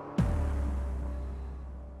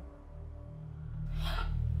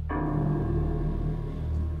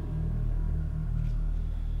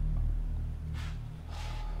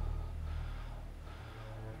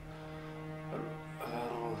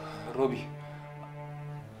ሮቢ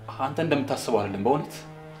አንተ እንደምታስበው አይደለም በእውነት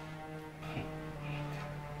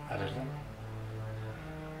አይደለም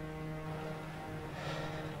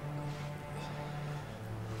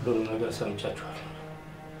ሁሉንም ነገር ሰምቻችኋለሁ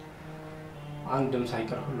አንድም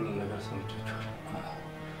ሳይቀር ሁሉንም ነገር ሰምቻችኋለሁ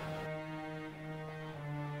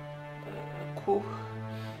እኮ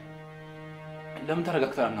ለምን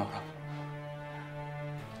ተረጋግተን አናወራም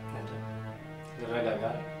ረጋጋ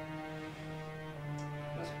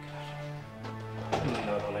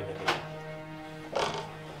ምናወራው ነገር የለም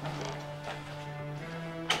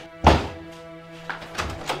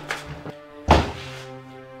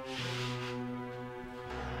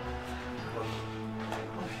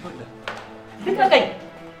ልቀቀኝ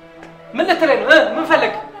ምን ልትለኝ ነው ምን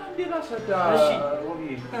ፈለግ እሺ ሮቢ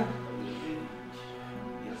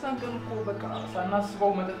የዛን ቀን እኮ በቃ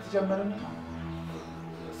ሳናስበው መጠጥ ጀመርን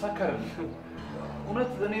ሰከርን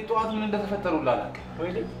እውነት እኔ ጠዋት ምን እንደተፈጠሩ አላውቅም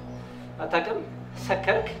ወይ አታውቅም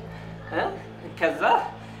ሰከርክ ከዛ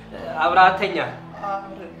አብራተኛ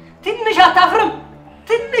ትንሽ አታፍርም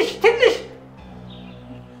ትንሽ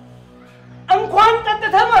እንኳን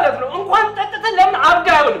ጠጥተህ ማለት ነው እንኳን ጠጥተህ ለምን አብዳ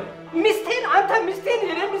አይሆንም ሚስቴን አንተ ሚስቴን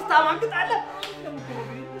የኔ ሚስት አማግጣለህ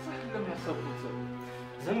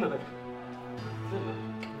ዝም በል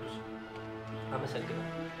አመሰግናለሁ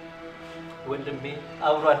ወንድሜ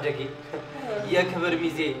አብሮ አደጌ የክብር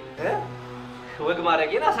ሚዜ ወግ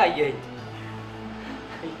ማረጌን አሳየኝ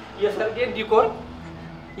የሰርጌን ዲኮር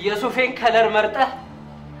የሱፌን ከለር መርጠህ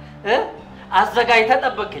አዘጋጅተህ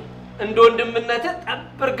ጠበቀኝ እንደ ወንድምነትህ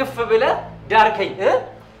ጠብር ግፍ ብለህ ዳርከኝ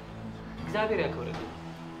እግዚአብሔር ያክብርልኝ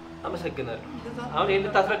አመሰግናለሁ አሁን ይሄን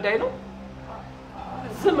ልታስረዳኝ ነው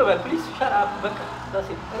ዝም በል ፕሊዝ ሸራ በቃ ዳሴ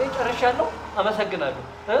እኔ ጨርሻለሁ አመሰግናለሁ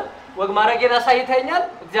ወግ ማረጌን አሳይተኛል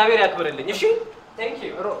እግዚአብሔር ያክብርልኝ እሺ ቴንክ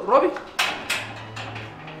ዩ ሮቢ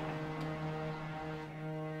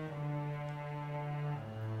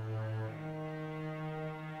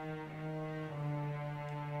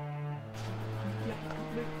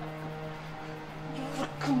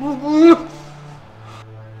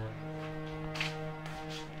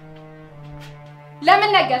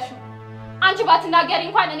ለምን ነገርሽው? አንቺ ባትናገሪ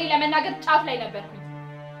እንኳን እኔ ለመናገር ጫፍ ላይ ነበርኩኝ።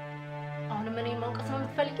 አሁንም እኔን ማውቀስ ነው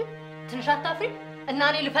የምትፈልጊው? ትንሽ አታፍሪም? እና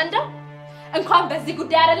እኔ ልፈንዳ? እንኳን በዚህ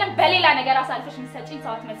ጉዳይ አይደለም በሌላ ነገር አሳልፈሽ የምትሰጪኝ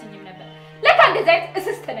ሰው አትመስይኝም ነበር። ለካ እንደዚህ አይነት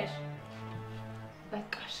እስስት ነሽ።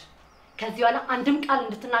 በቃሽ። ከዚህ በኋላ አንድም ቃል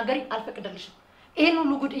እንድትናገሪ አልፈቅድልሽም። ይሄን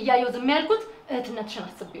ሁሉ ጉድ እያየሁ ዝም ያልኩት እህትነትሽን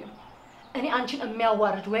አስቤው ነው። እኔ አንቺን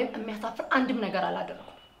የሚያዋርድ ወይም የሚያሳፍር አንድም ነገር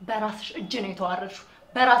አላደረኩም። በራስሽ እጅ ነው የተዋረድሽው።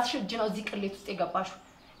 በራስሽ እጅ ነው እዚህ ቅሌት ውስጥ የገባሽው።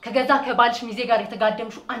 ከገዛ ከባልሽ ሚዜ ጋር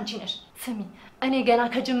የተጋደምሽው አንቺ ነሽ። ስሚ፣ እኔ ገና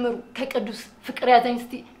ከጅምሩ ከቅዱስ ፍቅር ያዘኝ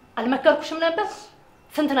እስቲ አልመከርኩሽም ነበር?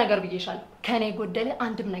 ስንት ነገር ብዬሻለሁ። ከኔ ጎደለ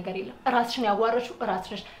አንድም ነገር የለም። ራስሽን ያዋረድሽው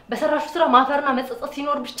ራስሽ ነሽ። በሰራሽው ስራ ማፈርና መጸጸት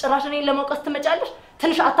ሲኖርብሽ ጭራሽ እኔን ለመውቀስ ትመጫለሽ?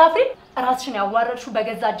 ትንሽ አታፍሪ? ራስሽን ያዋረድሽው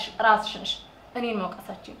በገዛ እጅሽ ራስሽ ነሽ። እኔን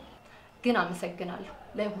መውቀሳችን ግን አመሰግናለሁ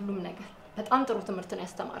ለሁሉም ነገር። በጣም ጥሩ ትምህርት ነው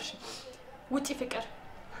ያስተማርሽ። ውጪ ፍቅር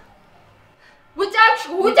ውጪ አልሽ።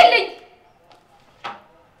 ውጪልኝ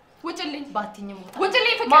ውጪልኝ ባትኝም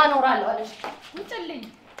ውጪልኝ ፍቅር ማኖራለሁ አለሽ። ውጪልኝ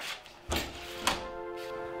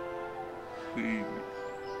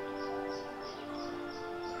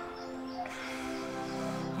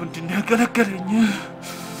ምንድን ነው ያገለገለኝ?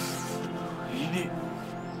 ይኔ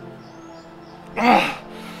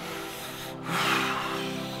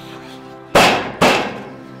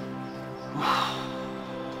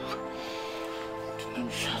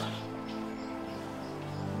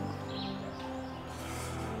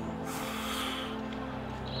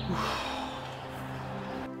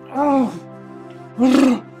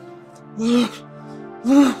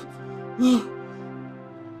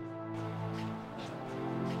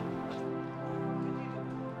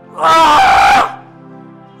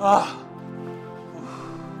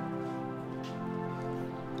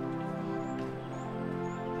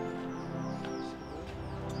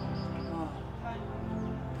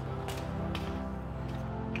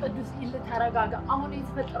ቅዱስ ይል ተረጋጋ። አሁን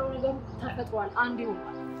የተፈጠረው ነገር ተፈጥሯል። አንድ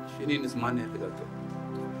ይሆናል። እኔንስ ማን ያረጋጋል?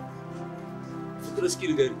 ፍቅር እስኪ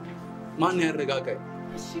ንገሪ፣ ማን ያረጋጋል?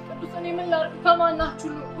 እሺ ቅዱስ፣ እኔ ምን ላድርግ? ከማናችሁ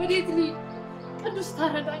ነው? ወዴት ልሂድ? ቅዱስ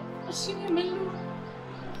ተረዳኝ። እሺ እኔ ምን ልሁን?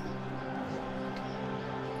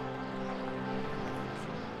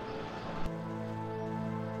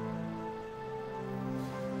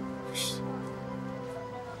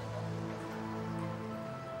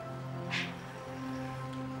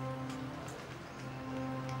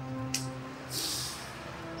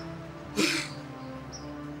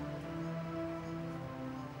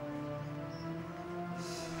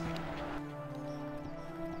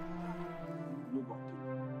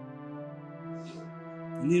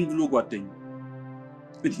 እኔን ብሎ ጓደኛ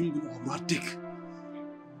እኔን ብሎ አብሮ አደግ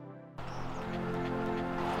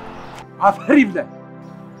አፈር ይብላኝ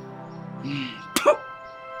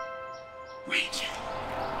ወይኔ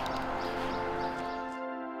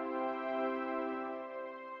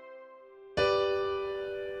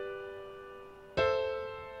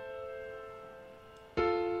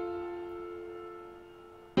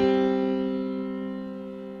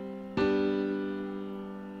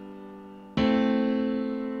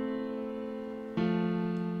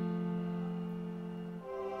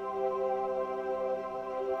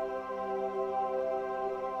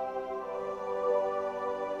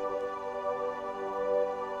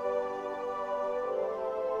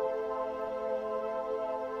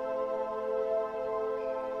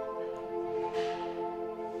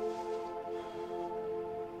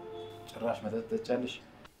ጭራሽ መጠጥ ጠጫለሽ?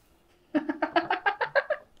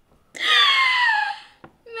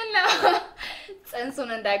 ምን ነው ጽንሱን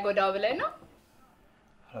እንዳይጎዳው ብለህ ነው?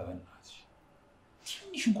 ኧረ በእናትሽ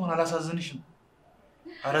ትንሽ እንኳን አላሳዝንሽም?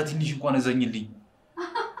 ኧረ ትንሽ እንኳን እዘኝልኝ።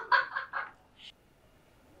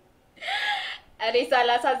 እኔ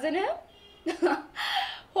ሳላሳዝንህም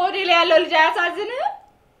ሆዴ ላይ ያለው ልጅ አያሳዝንህም?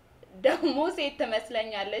 ደግሞ ሴት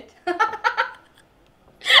ትመስለኛለች።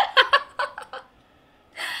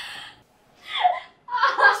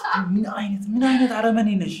 ምን አይነት አረመኔ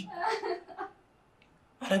ነሽ?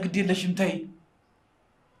 ኧረ ግድ የለሽም ተይ።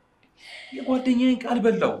 የጓደኛዬን ቃል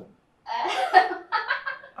በላው።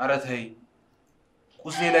 ኧረ ተይ።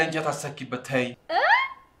 ቁስሌ ላይ እንጨት አሰኪበት ተይ።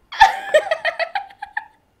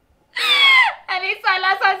 እኔ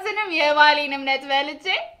ሳላሳዝንም የባሌን እምነት በልቼ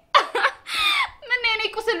ምን የኔ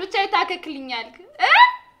ቁስል ብቻ ይታከክልኛል?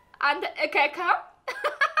 አንተ እከካም።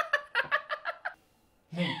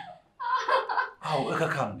 አዎ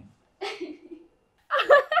እከካም ነኝ።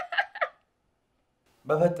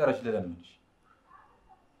 በፈጠረሽ ልለምንሽ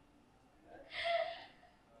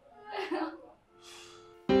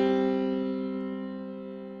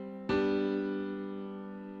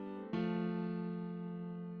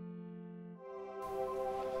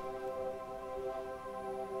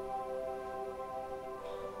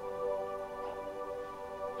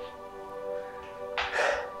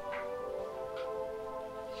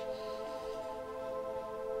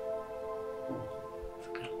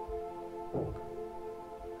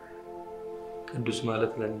ቅዱስ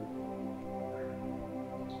ማለት ለኔ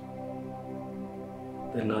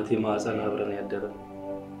በእናቴ ማህፀን አብረን ያደረን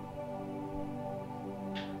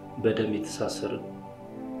በደም የተሳሰርን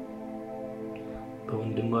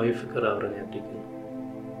በወንድማዊ ፍቅር አብረን ያደግን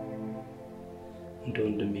እንደ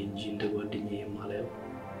ወንድሜ እንጂ እንደ ጓደኛዬ የማላየው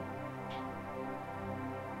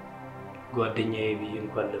ጓደኛዬ ብዬ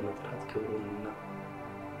እንኳን ለመጥራት ክብሩንና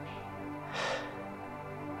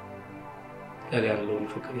ለኔ ያለውን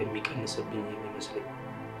ፍቅር የሚቀንስብኝ የሚመስለኝ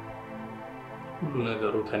ሁሉ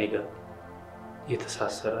ነገሩ ከኔ ጋር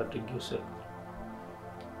የተሳሰረ አድርጌው ወሰድኩት።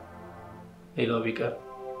 ሌላው ቢቀር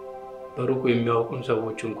በሩቁ የሚያውቁን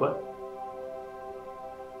ሰዎች እንኳን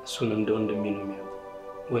እሱን እንደ ወንድሜ ነው የሚያዩት፣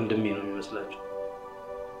 ወንድሜ ነው የሚመስላቸው።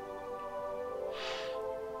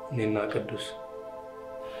 እኔና ቅዱስ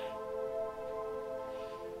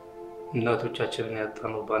እናቶቻችንን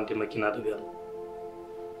ያጣነው በአንድ የመኪና አደጋ ነው።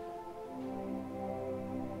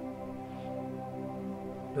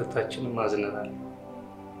 ሁለታችንም አዝነናል፣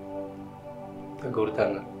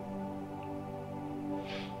 ተጎድተናል፣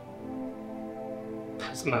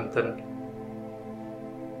 ተጽናንተናል።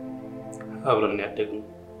 አብረን ያደግነው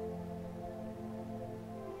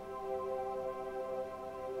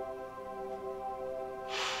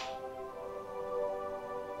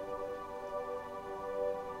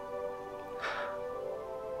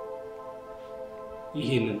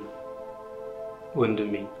ይህንን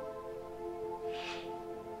ወንድሜ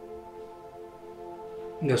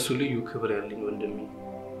ነሱ ልዩ ክብር ያለኝ ወንድሜ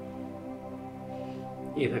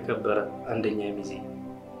የተከበረ አንደኛ ሚዜ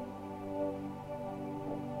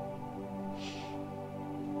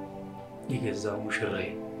የገዛ ሙሽራዬ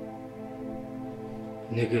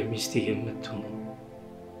ነገ ሚስቴ የምትሆኑ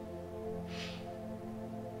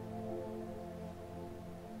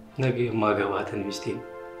ነገ የማገባትን ሚስቴ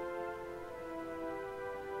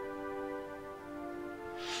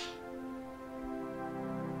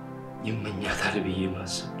ይመኛታል ብዬ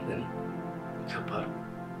ማሰብ ለኔ ከባድ ነው።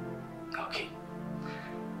 ኦኬ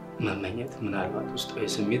መመኘት ምናልባት ውስጣዊ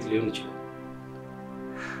ስሜት ሊሆን ይችላል።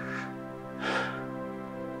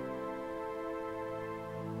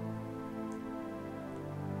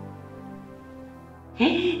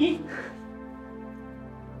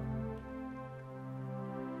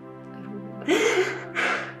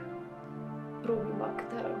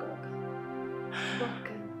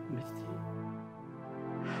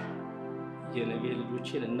 የነገ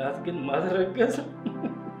ልጆቼን እናት ግን ማትረገዝ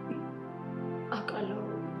አውቃለሁ።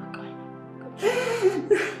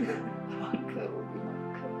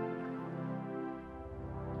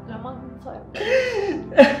 ለማንም ሳይሆን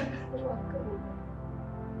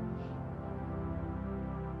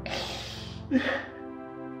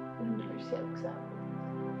ወንድ ልጅ ሲያለቅስ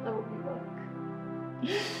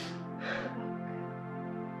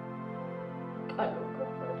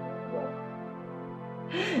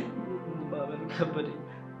ማመን ከበደኝ።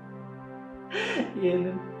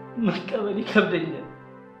 ይህንን መቀበል ይከብደኛል።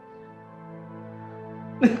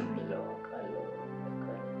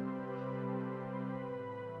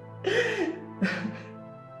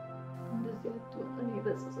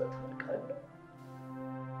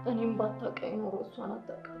 እኔም ባታውቀኝ ኖሮ እሷን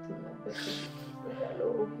አታውቃትም ነበር ያለው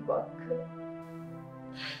ሩቢ እባክህ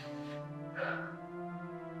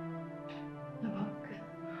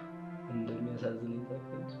እንደሚያሳዝነኝ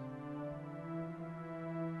ታውቃለች።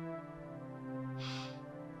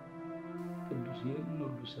 ቅዱስ ይህን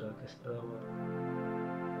ሁሉ ስራ ከሰራ በኋላ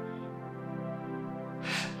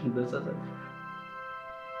በጸጸት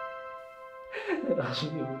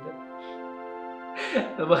ራሱን ይወዳል።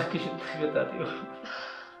 እባክሽን ተከታተይው።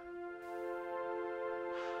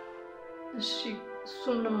 እሺ እሱ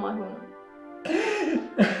ምንም አይሆንም።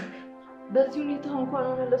 በዚህ ሁኔታ እንኳን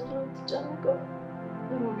ሆነ ለእሱ ነው የምትጨነቀው።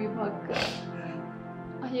 ሩቢ እባክህ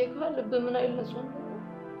አየህ ልብ ምን አይል ንጹህ ነው።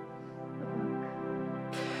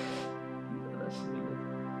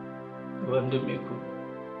 ወንድሜ እኮ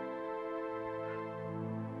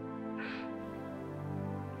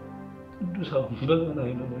ቅዱስ አሁን በምን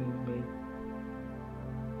አይኑ ነው የሚያየው?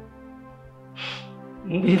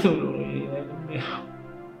 እንዴት ብሎ ነው የሚያየው?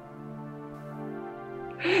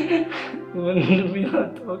 ወንድሜ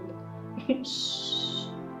አጣሁት።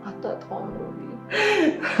 አታጣውም ሩቢ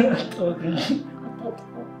አጣሁት እንጂ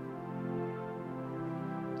አታጣውም።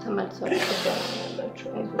 ተመልሰው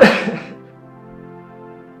ትገናኛላችሁ።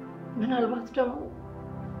 ምናልባት ደግሞ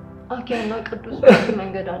አኪያና ቅዱስ በዚህ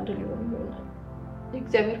መንገድ አንድ ሊሆን ይሆናል።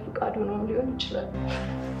 የእግዚአብሔር ፍቃድ ሆኖም ሊሆን ይችላል።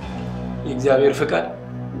 የእግዚአብሔር ፍቃድ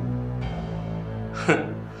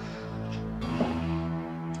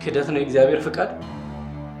ክደት ነው። የእግዚአብሔር ፍቃድ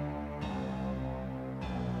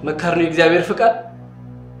መካር ነው። የእግዚአብሔር ፍቃድ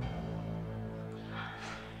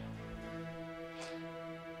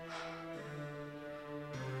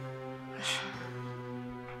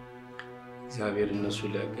እግዚአብሔር እነሱ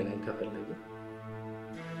ሊያገናኝ ከፈለገ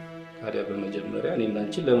ታዲያ በመጀመሪያ እኔና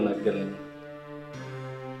አንቺን ለምን አገናኝ?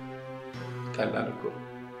 ቀላል እኮ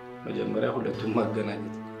መጀመሪያ ሁለቱም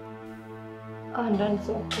ማገናኘት። አንዳንድ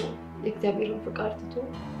ሰው እኮ የእግዚአብሔርን ፍቃድ ትቶ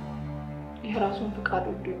የራሱን ፍቃድ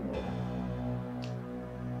ወዶ ይኖራል።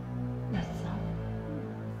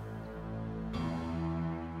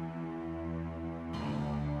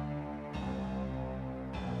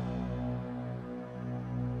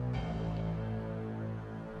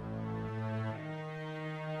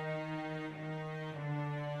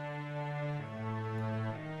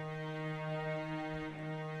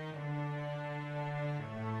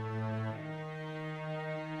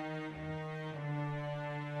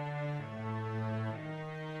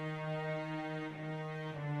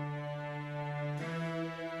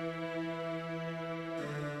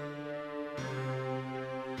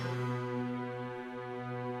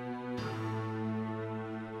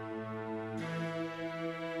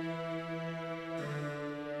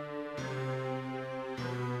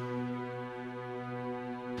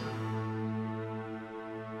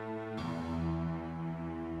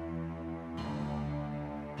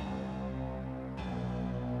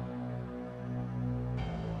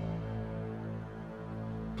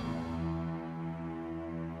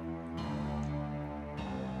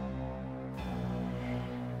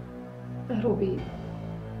 ሩቢ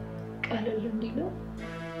ቀለል እንዲለው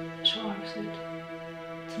ሻወር ውሰድ።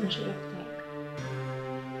 ትንሽ ረፍት አድርግ።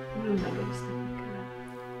 ሁሉም ነገር ይስተካከላል።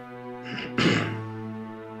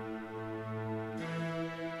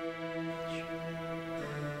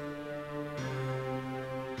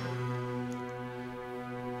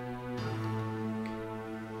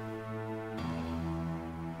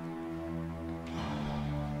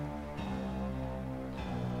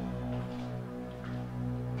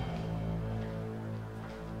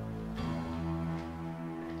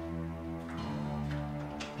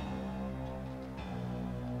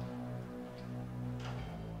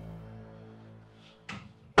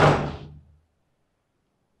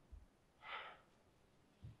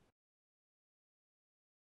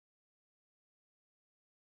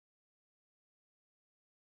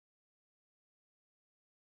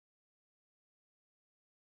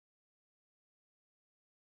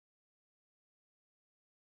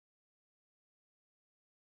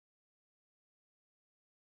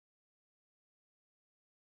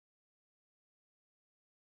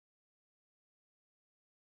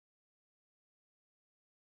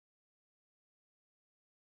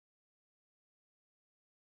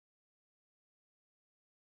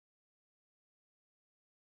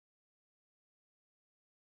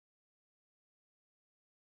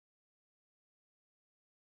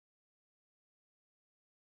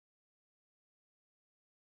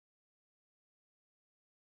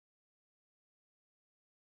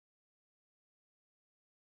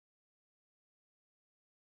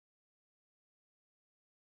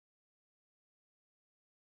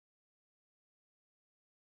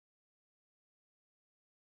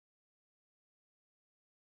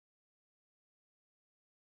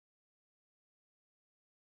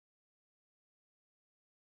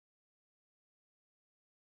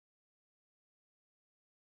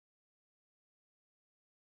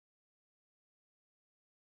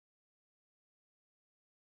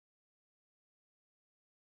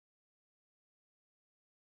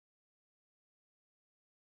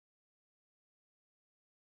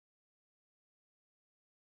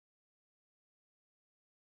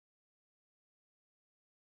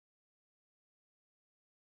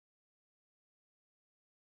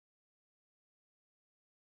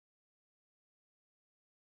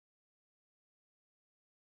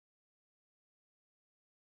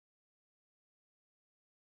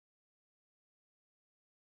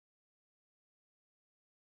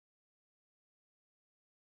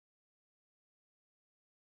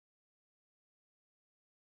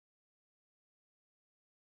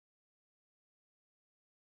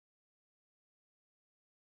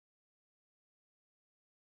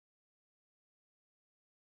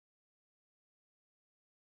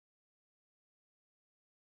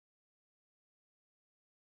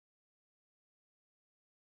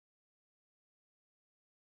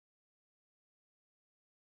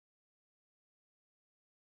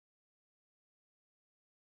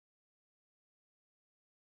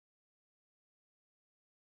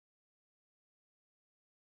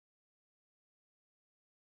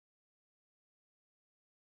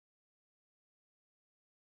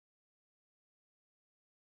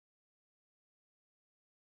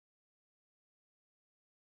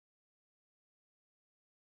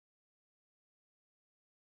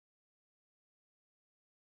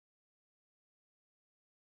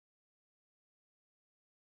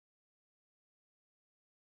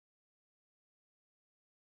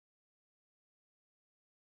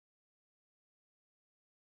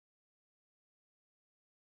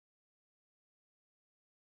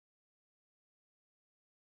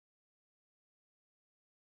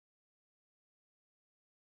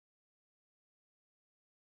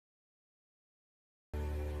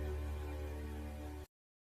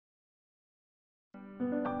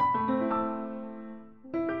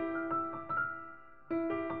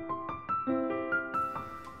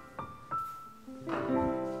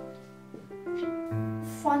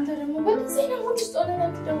 ፋንተ ደግሞ በዚህ ነው ውስጥ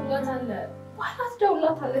ሆነህ ትደውላታለህ። በኋላ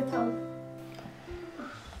ትደውላታለህ ታው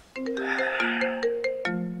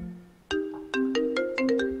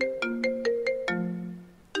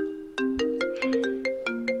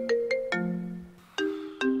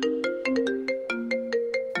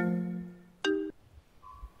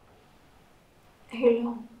ሄሎ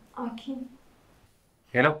አኪም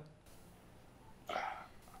ሄሎ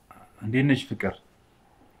እንዴት ነሽ ፍቅር?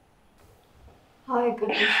 ሃይ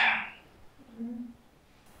ቅዱስ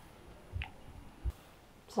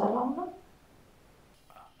ሰላም ነው?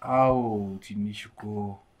 አዎ ትንሽ እኮ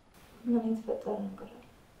ምን የተፈጠረ ነገር አለ?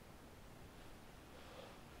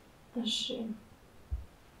 እሺ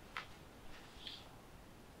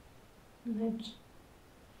ነጭ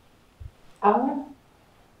አሁን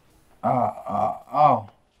አዎ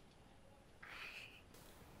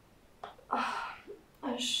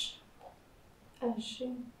እሺ እሺ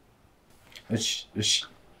እሺ እሺ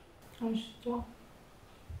እሺ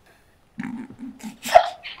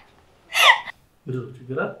ምንድን ነው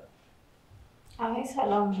ችግር አለ? አይ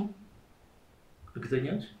ሰላም ነው። እርግጠኛ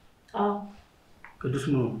ነሽ? አዎ ቅዱስ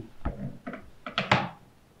ምን ሆነ?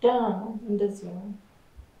 ደህና ነው። እንደዚህ ነው።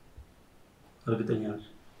 እርግጠኛ ነሽ?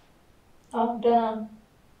 አዎ ደህና ነው።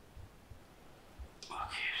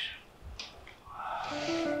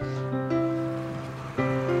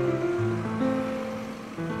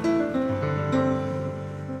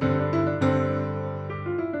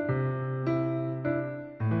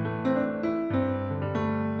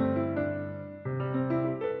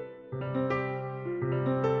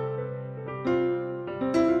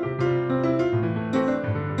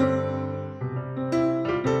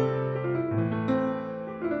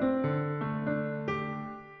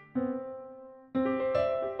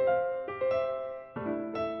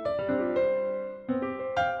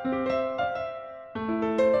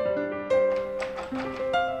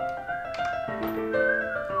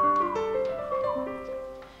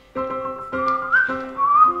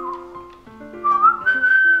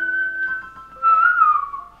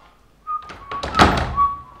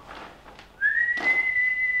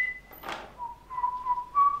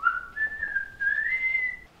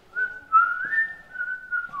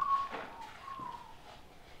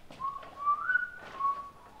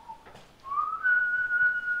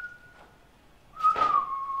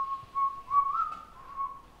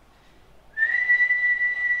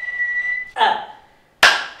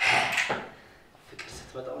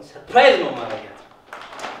 ሰርፕራይዝ ነው ማረጋት።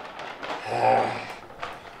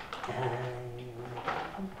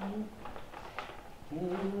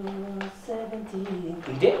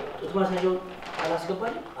 እንዴ ጡት ማሳያው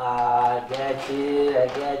አላስገባኝም?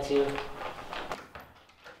 አጋችሁ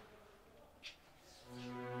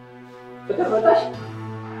ፍቅር መጣሽ?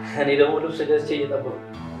 እኔ ደግሞ ልብስ ገዝቼ እየጠበኩ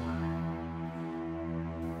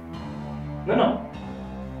ምን ነው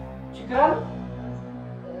ችግር አለ?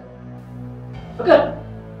 ፍቅር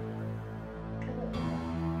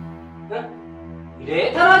እንዴ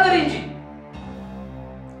ተናገሪ እንጂ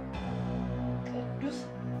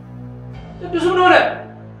ቅዱስ ምን ሆነ?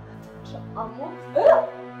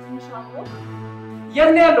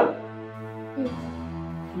 የት ነው ያለው?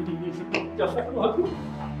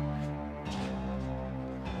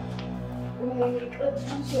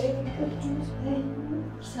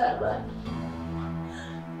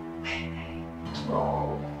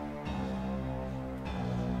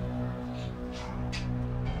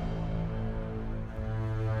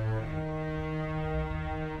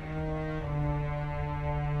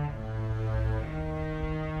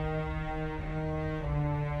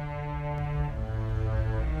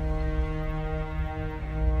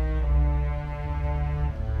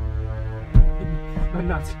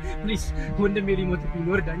 በእናት ፕሊዝ ወንድሜ ሊሞትብኝ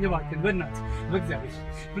ነው። እርዳኝ እባክህ በእናት በእግዚአብሔር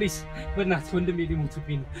ፕሊዝ በእናት ወንድሜ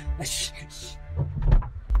ሊሞትብኝ ነው። እሺ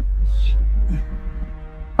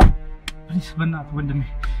ፕሊዝ በእናት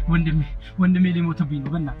ወንድሜ ሊሞትብኝ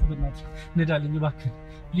ነው። በእናት ንዳልኝ እባክህ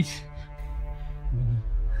ፕሊዝ።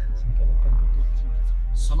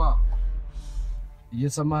 ስማ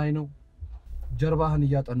እየሰማኸኝ ነው? ጀርባህን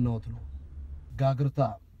እያጠናሁት ነው። ጋግርታ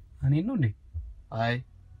እኔን ነው እንዴ? አይ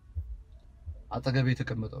አጠገቤ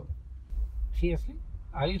የተቀመጠው ነው። Seriously?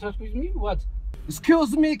 Are you talking with me? What?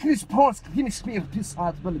 Excuse me, Chris Pons, Chris Spear, this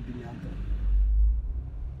hat በልብኝ አንተ።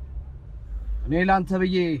 እኔ ላንተ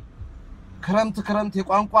ብዬ ክረምት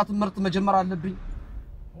የቋንቋ ትምህርት መጀመር አለብኝ።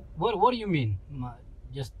 What do you mean?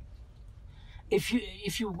 Just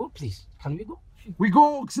if you go, please. Can we go? We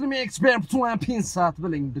go, excuse me, expert to one pin hat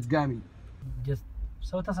በለኝ ድጋሚ። Just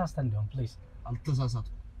ሰው ተሳስተ እንደውም ፕሊዝ አልተሳሳቱ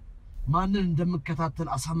ማንን እንደምከታተል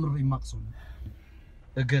አሳምሬ ማቅሰው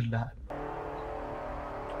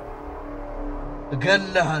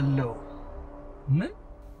እገለሃለሁ ምን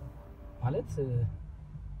ማለት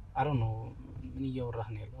I don't know ምን እያወራህ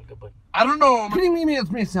ነው ያለው አልገባኝ I don't know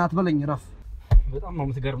ምን አትበለኝ ረፍ በጣም ነው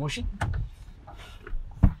የምትገርመው እሺ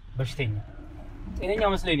በሽተኛ ጤነኛ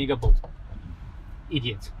መስለኝ ነው የገባሁት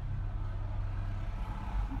ኢዲየት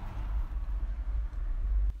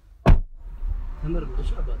ነምር ነው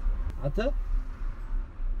እሺ አባት አንተ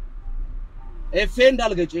ኤፌ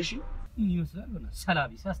እንዳልገጭ እሺ ምን ይመስላል ወላ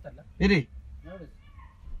ሰላቢ ሲያስጠላ እዴ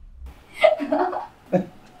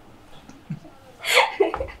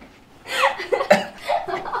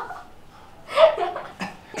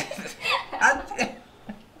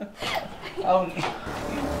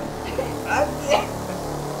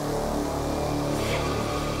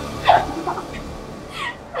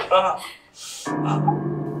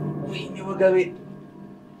ወይኔ ወገቤ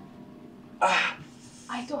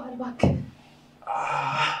አይተዋል እባክህ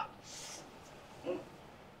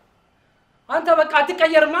አንተ በቃ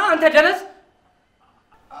አትቀየርማ አንተ ደረስ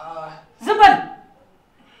ዝም በል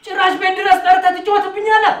ጭራሽ ቤት ድረስ ጠርተህ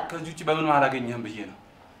ትጫወትብኛለህ ከዚህ ውጪ በምን አላገኘህም ብዬ ነው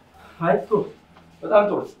አይቶ በጣም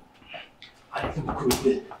ጥሩ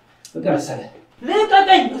በቀረሰለ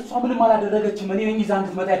ልቀቀኝ እሷ ምንም አላደረገችም እኔ ነኝ ይዛ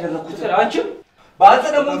እንድትመጣ ያደረኩት አንቺም ባልተ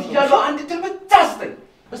ደግሞ ይያለው አንድ ድል ብቻ አስጠኝ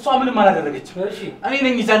እሷ ምንም አላደረገችም እሺ እኔ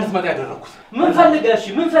ነኝ ይዛ እንድትመጣ ያደረኩት ምን ፈልገህ እሺ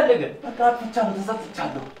ምን ፈልገህ በቃ ብቻ ነው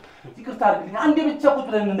ተሰጥቻለሁ ይቅርታ አድርግልኝ አንዴ ብቻ ቁጭ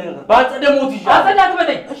ብለን እንነጋገር ባልተ ደግሞ ይያለው አጸዳ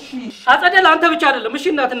አትበለኝ እሺ አጸዳ ለአንተ ብቻ አይደለም እሺ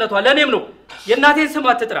እናትነቷ ለኔም ነው የእናቴን ስም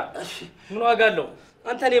አትጥራ እሺ ምን ዋጋ አለው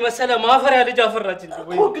አንተን የመሰለ ማፈሪያ ልጅ አፈራች እንጂ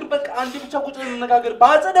ወይ ግን በቃ አንዴ ብቻ ቁጭ ብለን እንነጋገር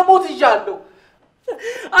ባልተ ደግሞ ይያለው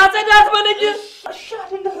አጸዳ አትበለኝ እሺ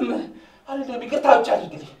አይደለም ይቅርታ ብቻ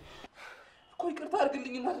አድርግልኝ እኮ ይቅርታ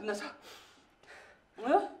አድርግልኝና ልነሳ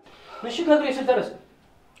እሺ ከግሬ ስደርስ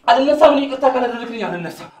አልነሳም እኔ ይቅርታ ካላደረግልኝ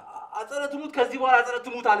አልነሳም አጸደ ትሙት ከዚህ በኋላ አጸደ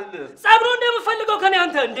ትሙት አይደለም ጸብሮ እንደምፈልገው ከኔ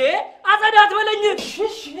አንተ እንዴ አጸዳ አትበለኝ እሺ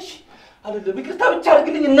አይደለም ይቅርታ ብቻ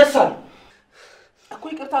አድርግልኝ እነሳለሁ እኮ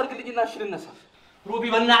ይቅርታ አድርግልኝና እሺ ልነሳ ሮቢ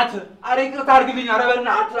በእናትህ ኧረ ይቅርታ አድርግልኝ ኧረ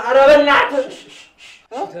በእናትህ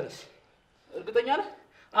ተነስ እርግጠኛ ነህ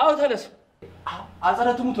አዎ ተነስ አጸደ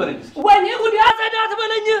ትሙት በለኝ ወይኔ ጉድ አጸዳ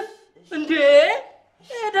አትበለኝ እንዴ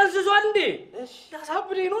ደንዝዟል እንዴ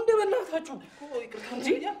ያሳብደኝ ነው እንደ በእናታችሁ ይቅርታ እንጂ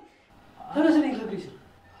ተነስ ነኝ ከግሬ ስር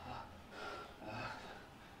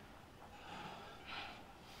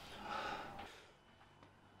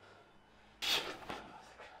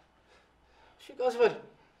ቀስ በል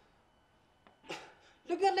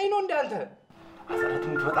ልገለኝ ነው እንደ አንተ አጸደ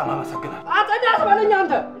ትሙት በጣም አመሰግናለሁ አጸዳ አትበለኝ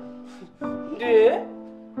አንተ እንዴ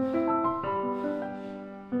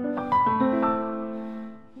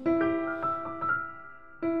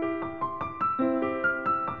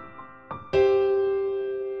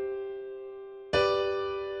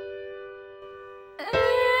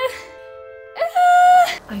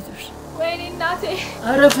አይዞሽ ወይኔ እናቴ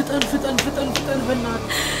ኧረ ፍጠን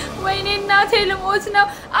በእናትህ ወይኔ እናቴ ልሞት ነው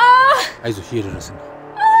አይዞሽ እየደረስን ነው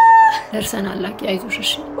ደርሰናል አቂ አይዞሽ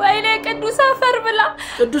እሺ ወይኔ ቅዱስ አፈር ብላ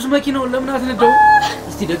ቅዱስ መኪናውን ለምን አትነዳው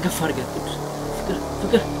እስቲ ደግፍ አድርጊያት ቅዱስ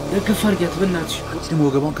ፍቅር ደግፍ አድርጊያት በእናትሽ ደግሞ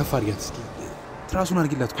ወገቧን ከፍ አድርጊያት እስኪ ትራሱን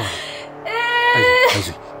አድርጊላት እኮ አይዞሽ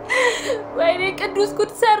ወይኔ ቅዱስ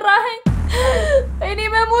ጉድ ሰራኸኝ ወይኔ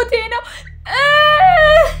መሞቴ ነው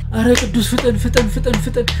ኧረ ቅዱስ ፍጠን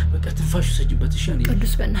በቃ ትንፋሽ ሰጅበት እሺ እኔ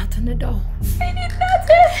ቅዱስ በእናትህ ንዳው ወይኔ እናቴ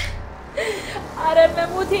ኧረ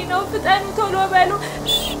መሞቴ ነው ፍጠኑ ቶሎ በሉ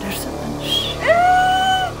ደርሰናል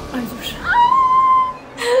አይዞሽ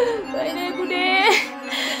ወይኔ ጉዴ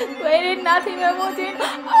ወይኔ እናቴ መሞቴ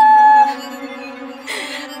ነው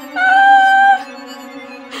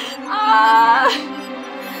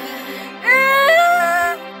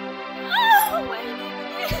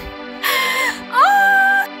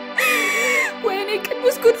ወይኔ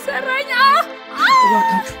ቅዱስ ጉድ ሰራኝ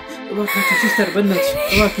እባካችሁ ሲስተር በእናትሽ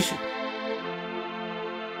እባክሽ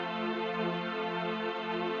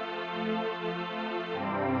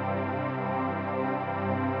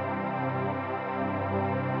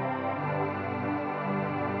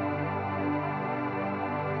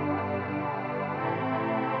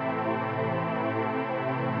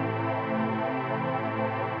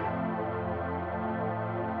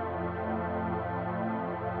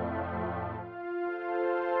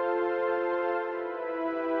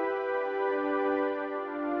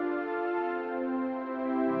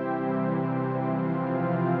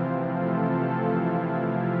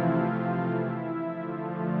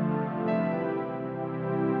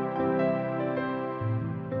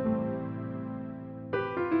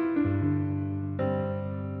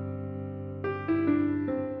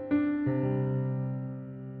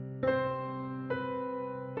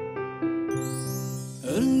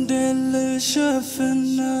እንደለ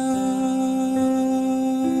ሸፍና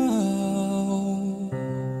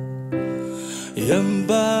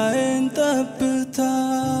የምባዬን ጠብታ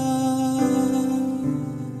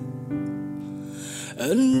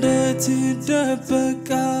እንዴት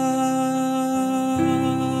ይደበቃል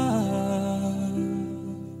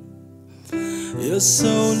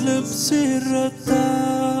የሰው ልብ ሲረታ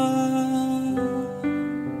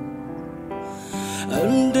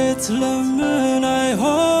እንዴት ለምን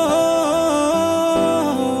አይሆን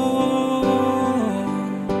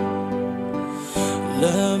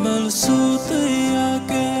ለመልሱ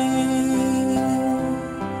ጥያቄ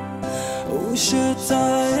ውሸት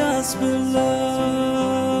ያስብላ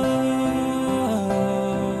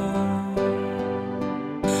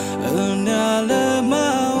እኔ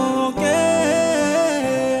አለማወቄ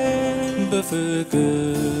በፍቅር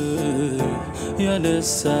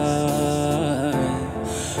ያነሳኝ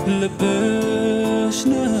ልብሽ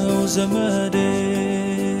ነው ዘመዴ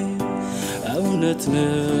እውነት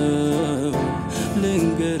ነው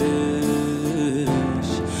ልንገርሽ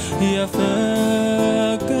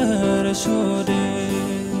ያፈቀረሽ ወዴ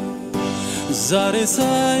ዛሬ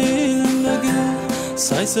ሳይል ነገ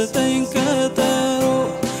ሳይሰጠኝ ቀጠሮ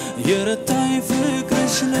የረታኝ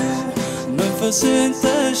ፍቅርሽ ነው መንፈሴን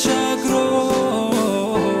ተሻግሮ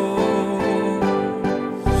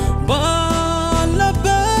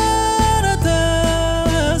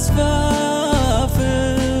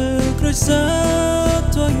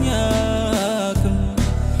ሰጥቶኛክም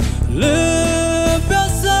ልብ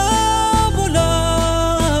ያሰቡ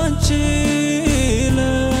ላንቺ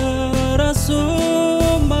ለራሱም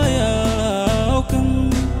አያውቅም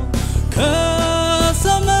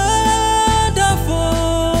ከሰማይ ዳፎተሽ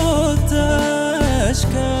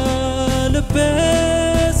ከልቤ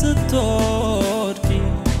ስትወድቂ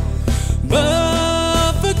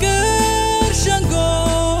በፍቅር ሸንጎ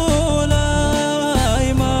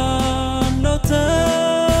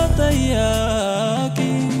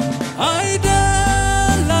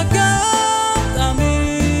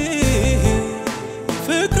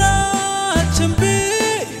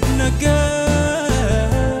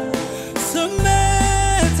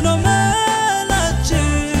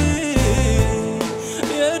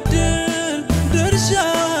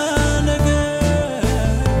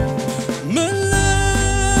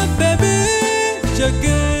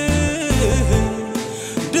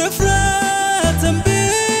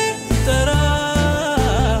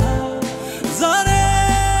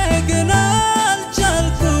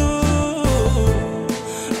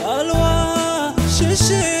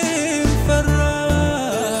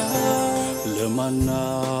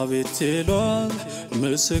ትሏል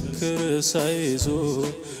ምስክር ሳይዞ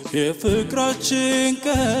የፍቅራችን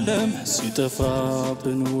ቀለም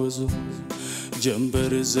ሲጠፋብን ወዙ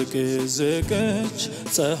ጀንበር ዘቀዘቀች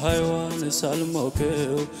ፀሐይዋን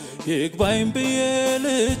ሳልሞቀው ይግባኝ ብዬ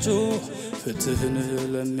ልጁ ፍትህን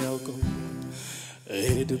ለሚያውቀው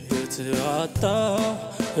እሄድበት አጣ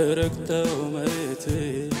ረግጠው መሬት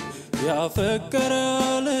ያፈቀረ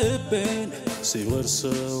ልቤን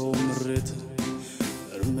ሲወርሰው ምሬት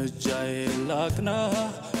እርምጃዬ ላቅና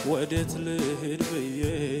ወዴት ልሄድ ብዬ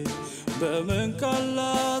በምን ቃል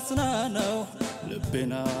ላጽናናው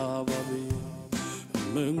ልቤን አባብዬ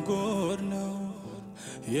ምን ጉድ ነው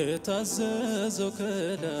የታዘዘው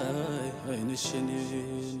ከላይ ዓይንሽን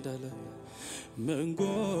እንዳለ ምን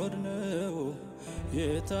ጉድ ነው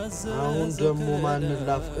የታዘዘው አሁን ደሞ ማን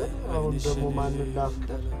ላፍቀር አሁን ደሞ ማን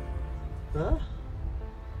ላፍቀር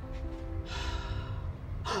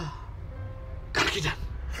ቃልኪዳን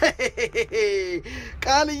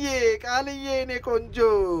ቃልዬ የኔ ቆንጆ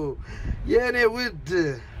የኔ ውድ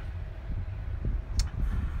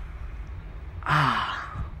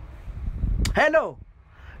ሄሎ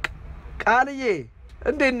ቃልዬ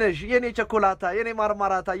እንዴት ነሽ የኔ ቸኮላታ የኔ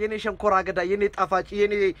ማርማራታ የኔ ሸንኮራ አገዳ የኔ ጣፋጭ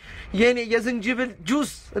የኔ የዝንጅብል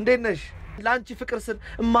ጁስ እንዴት ነሽ ላንቺ ፍቅር ስል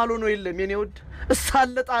እማሎ ነው የለም የኔ ውድ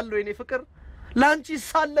እሳለጣለሁ የኔ ፍቅር ላንቺ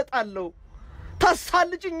እሳለጣለሁ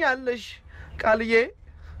ታሳልጭኛለሽ ቃልዬ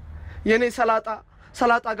የኔ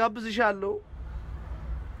ሰላጣ ጋብዝሻለሁ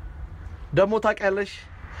ደሞ ታውቂያለሽ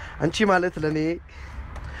አንቺ ማለት ለኔ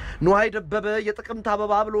ኑሃይ ደበበ የጥቅምት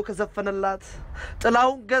አበባ ብሎ ከዘፈነላት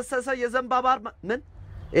ጥላውን ገሰሰ የዘንባባር ምን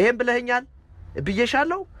ይሄን ብለህኛል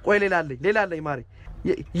ብዬሻለሁ ቆይ ሌላለኝ ማሪ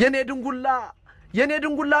የኔ ድንጉላ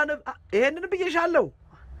ይሄንን ብዬሻለሁ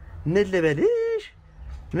ምን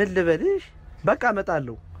ልበልሽ በቃ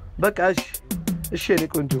መጣለሁ በቃ እሺ እኔ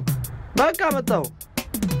ቆንጆ በቃ መጣው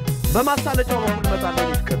በማሳለጫው በኩል መጣለሁ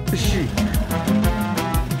እሺ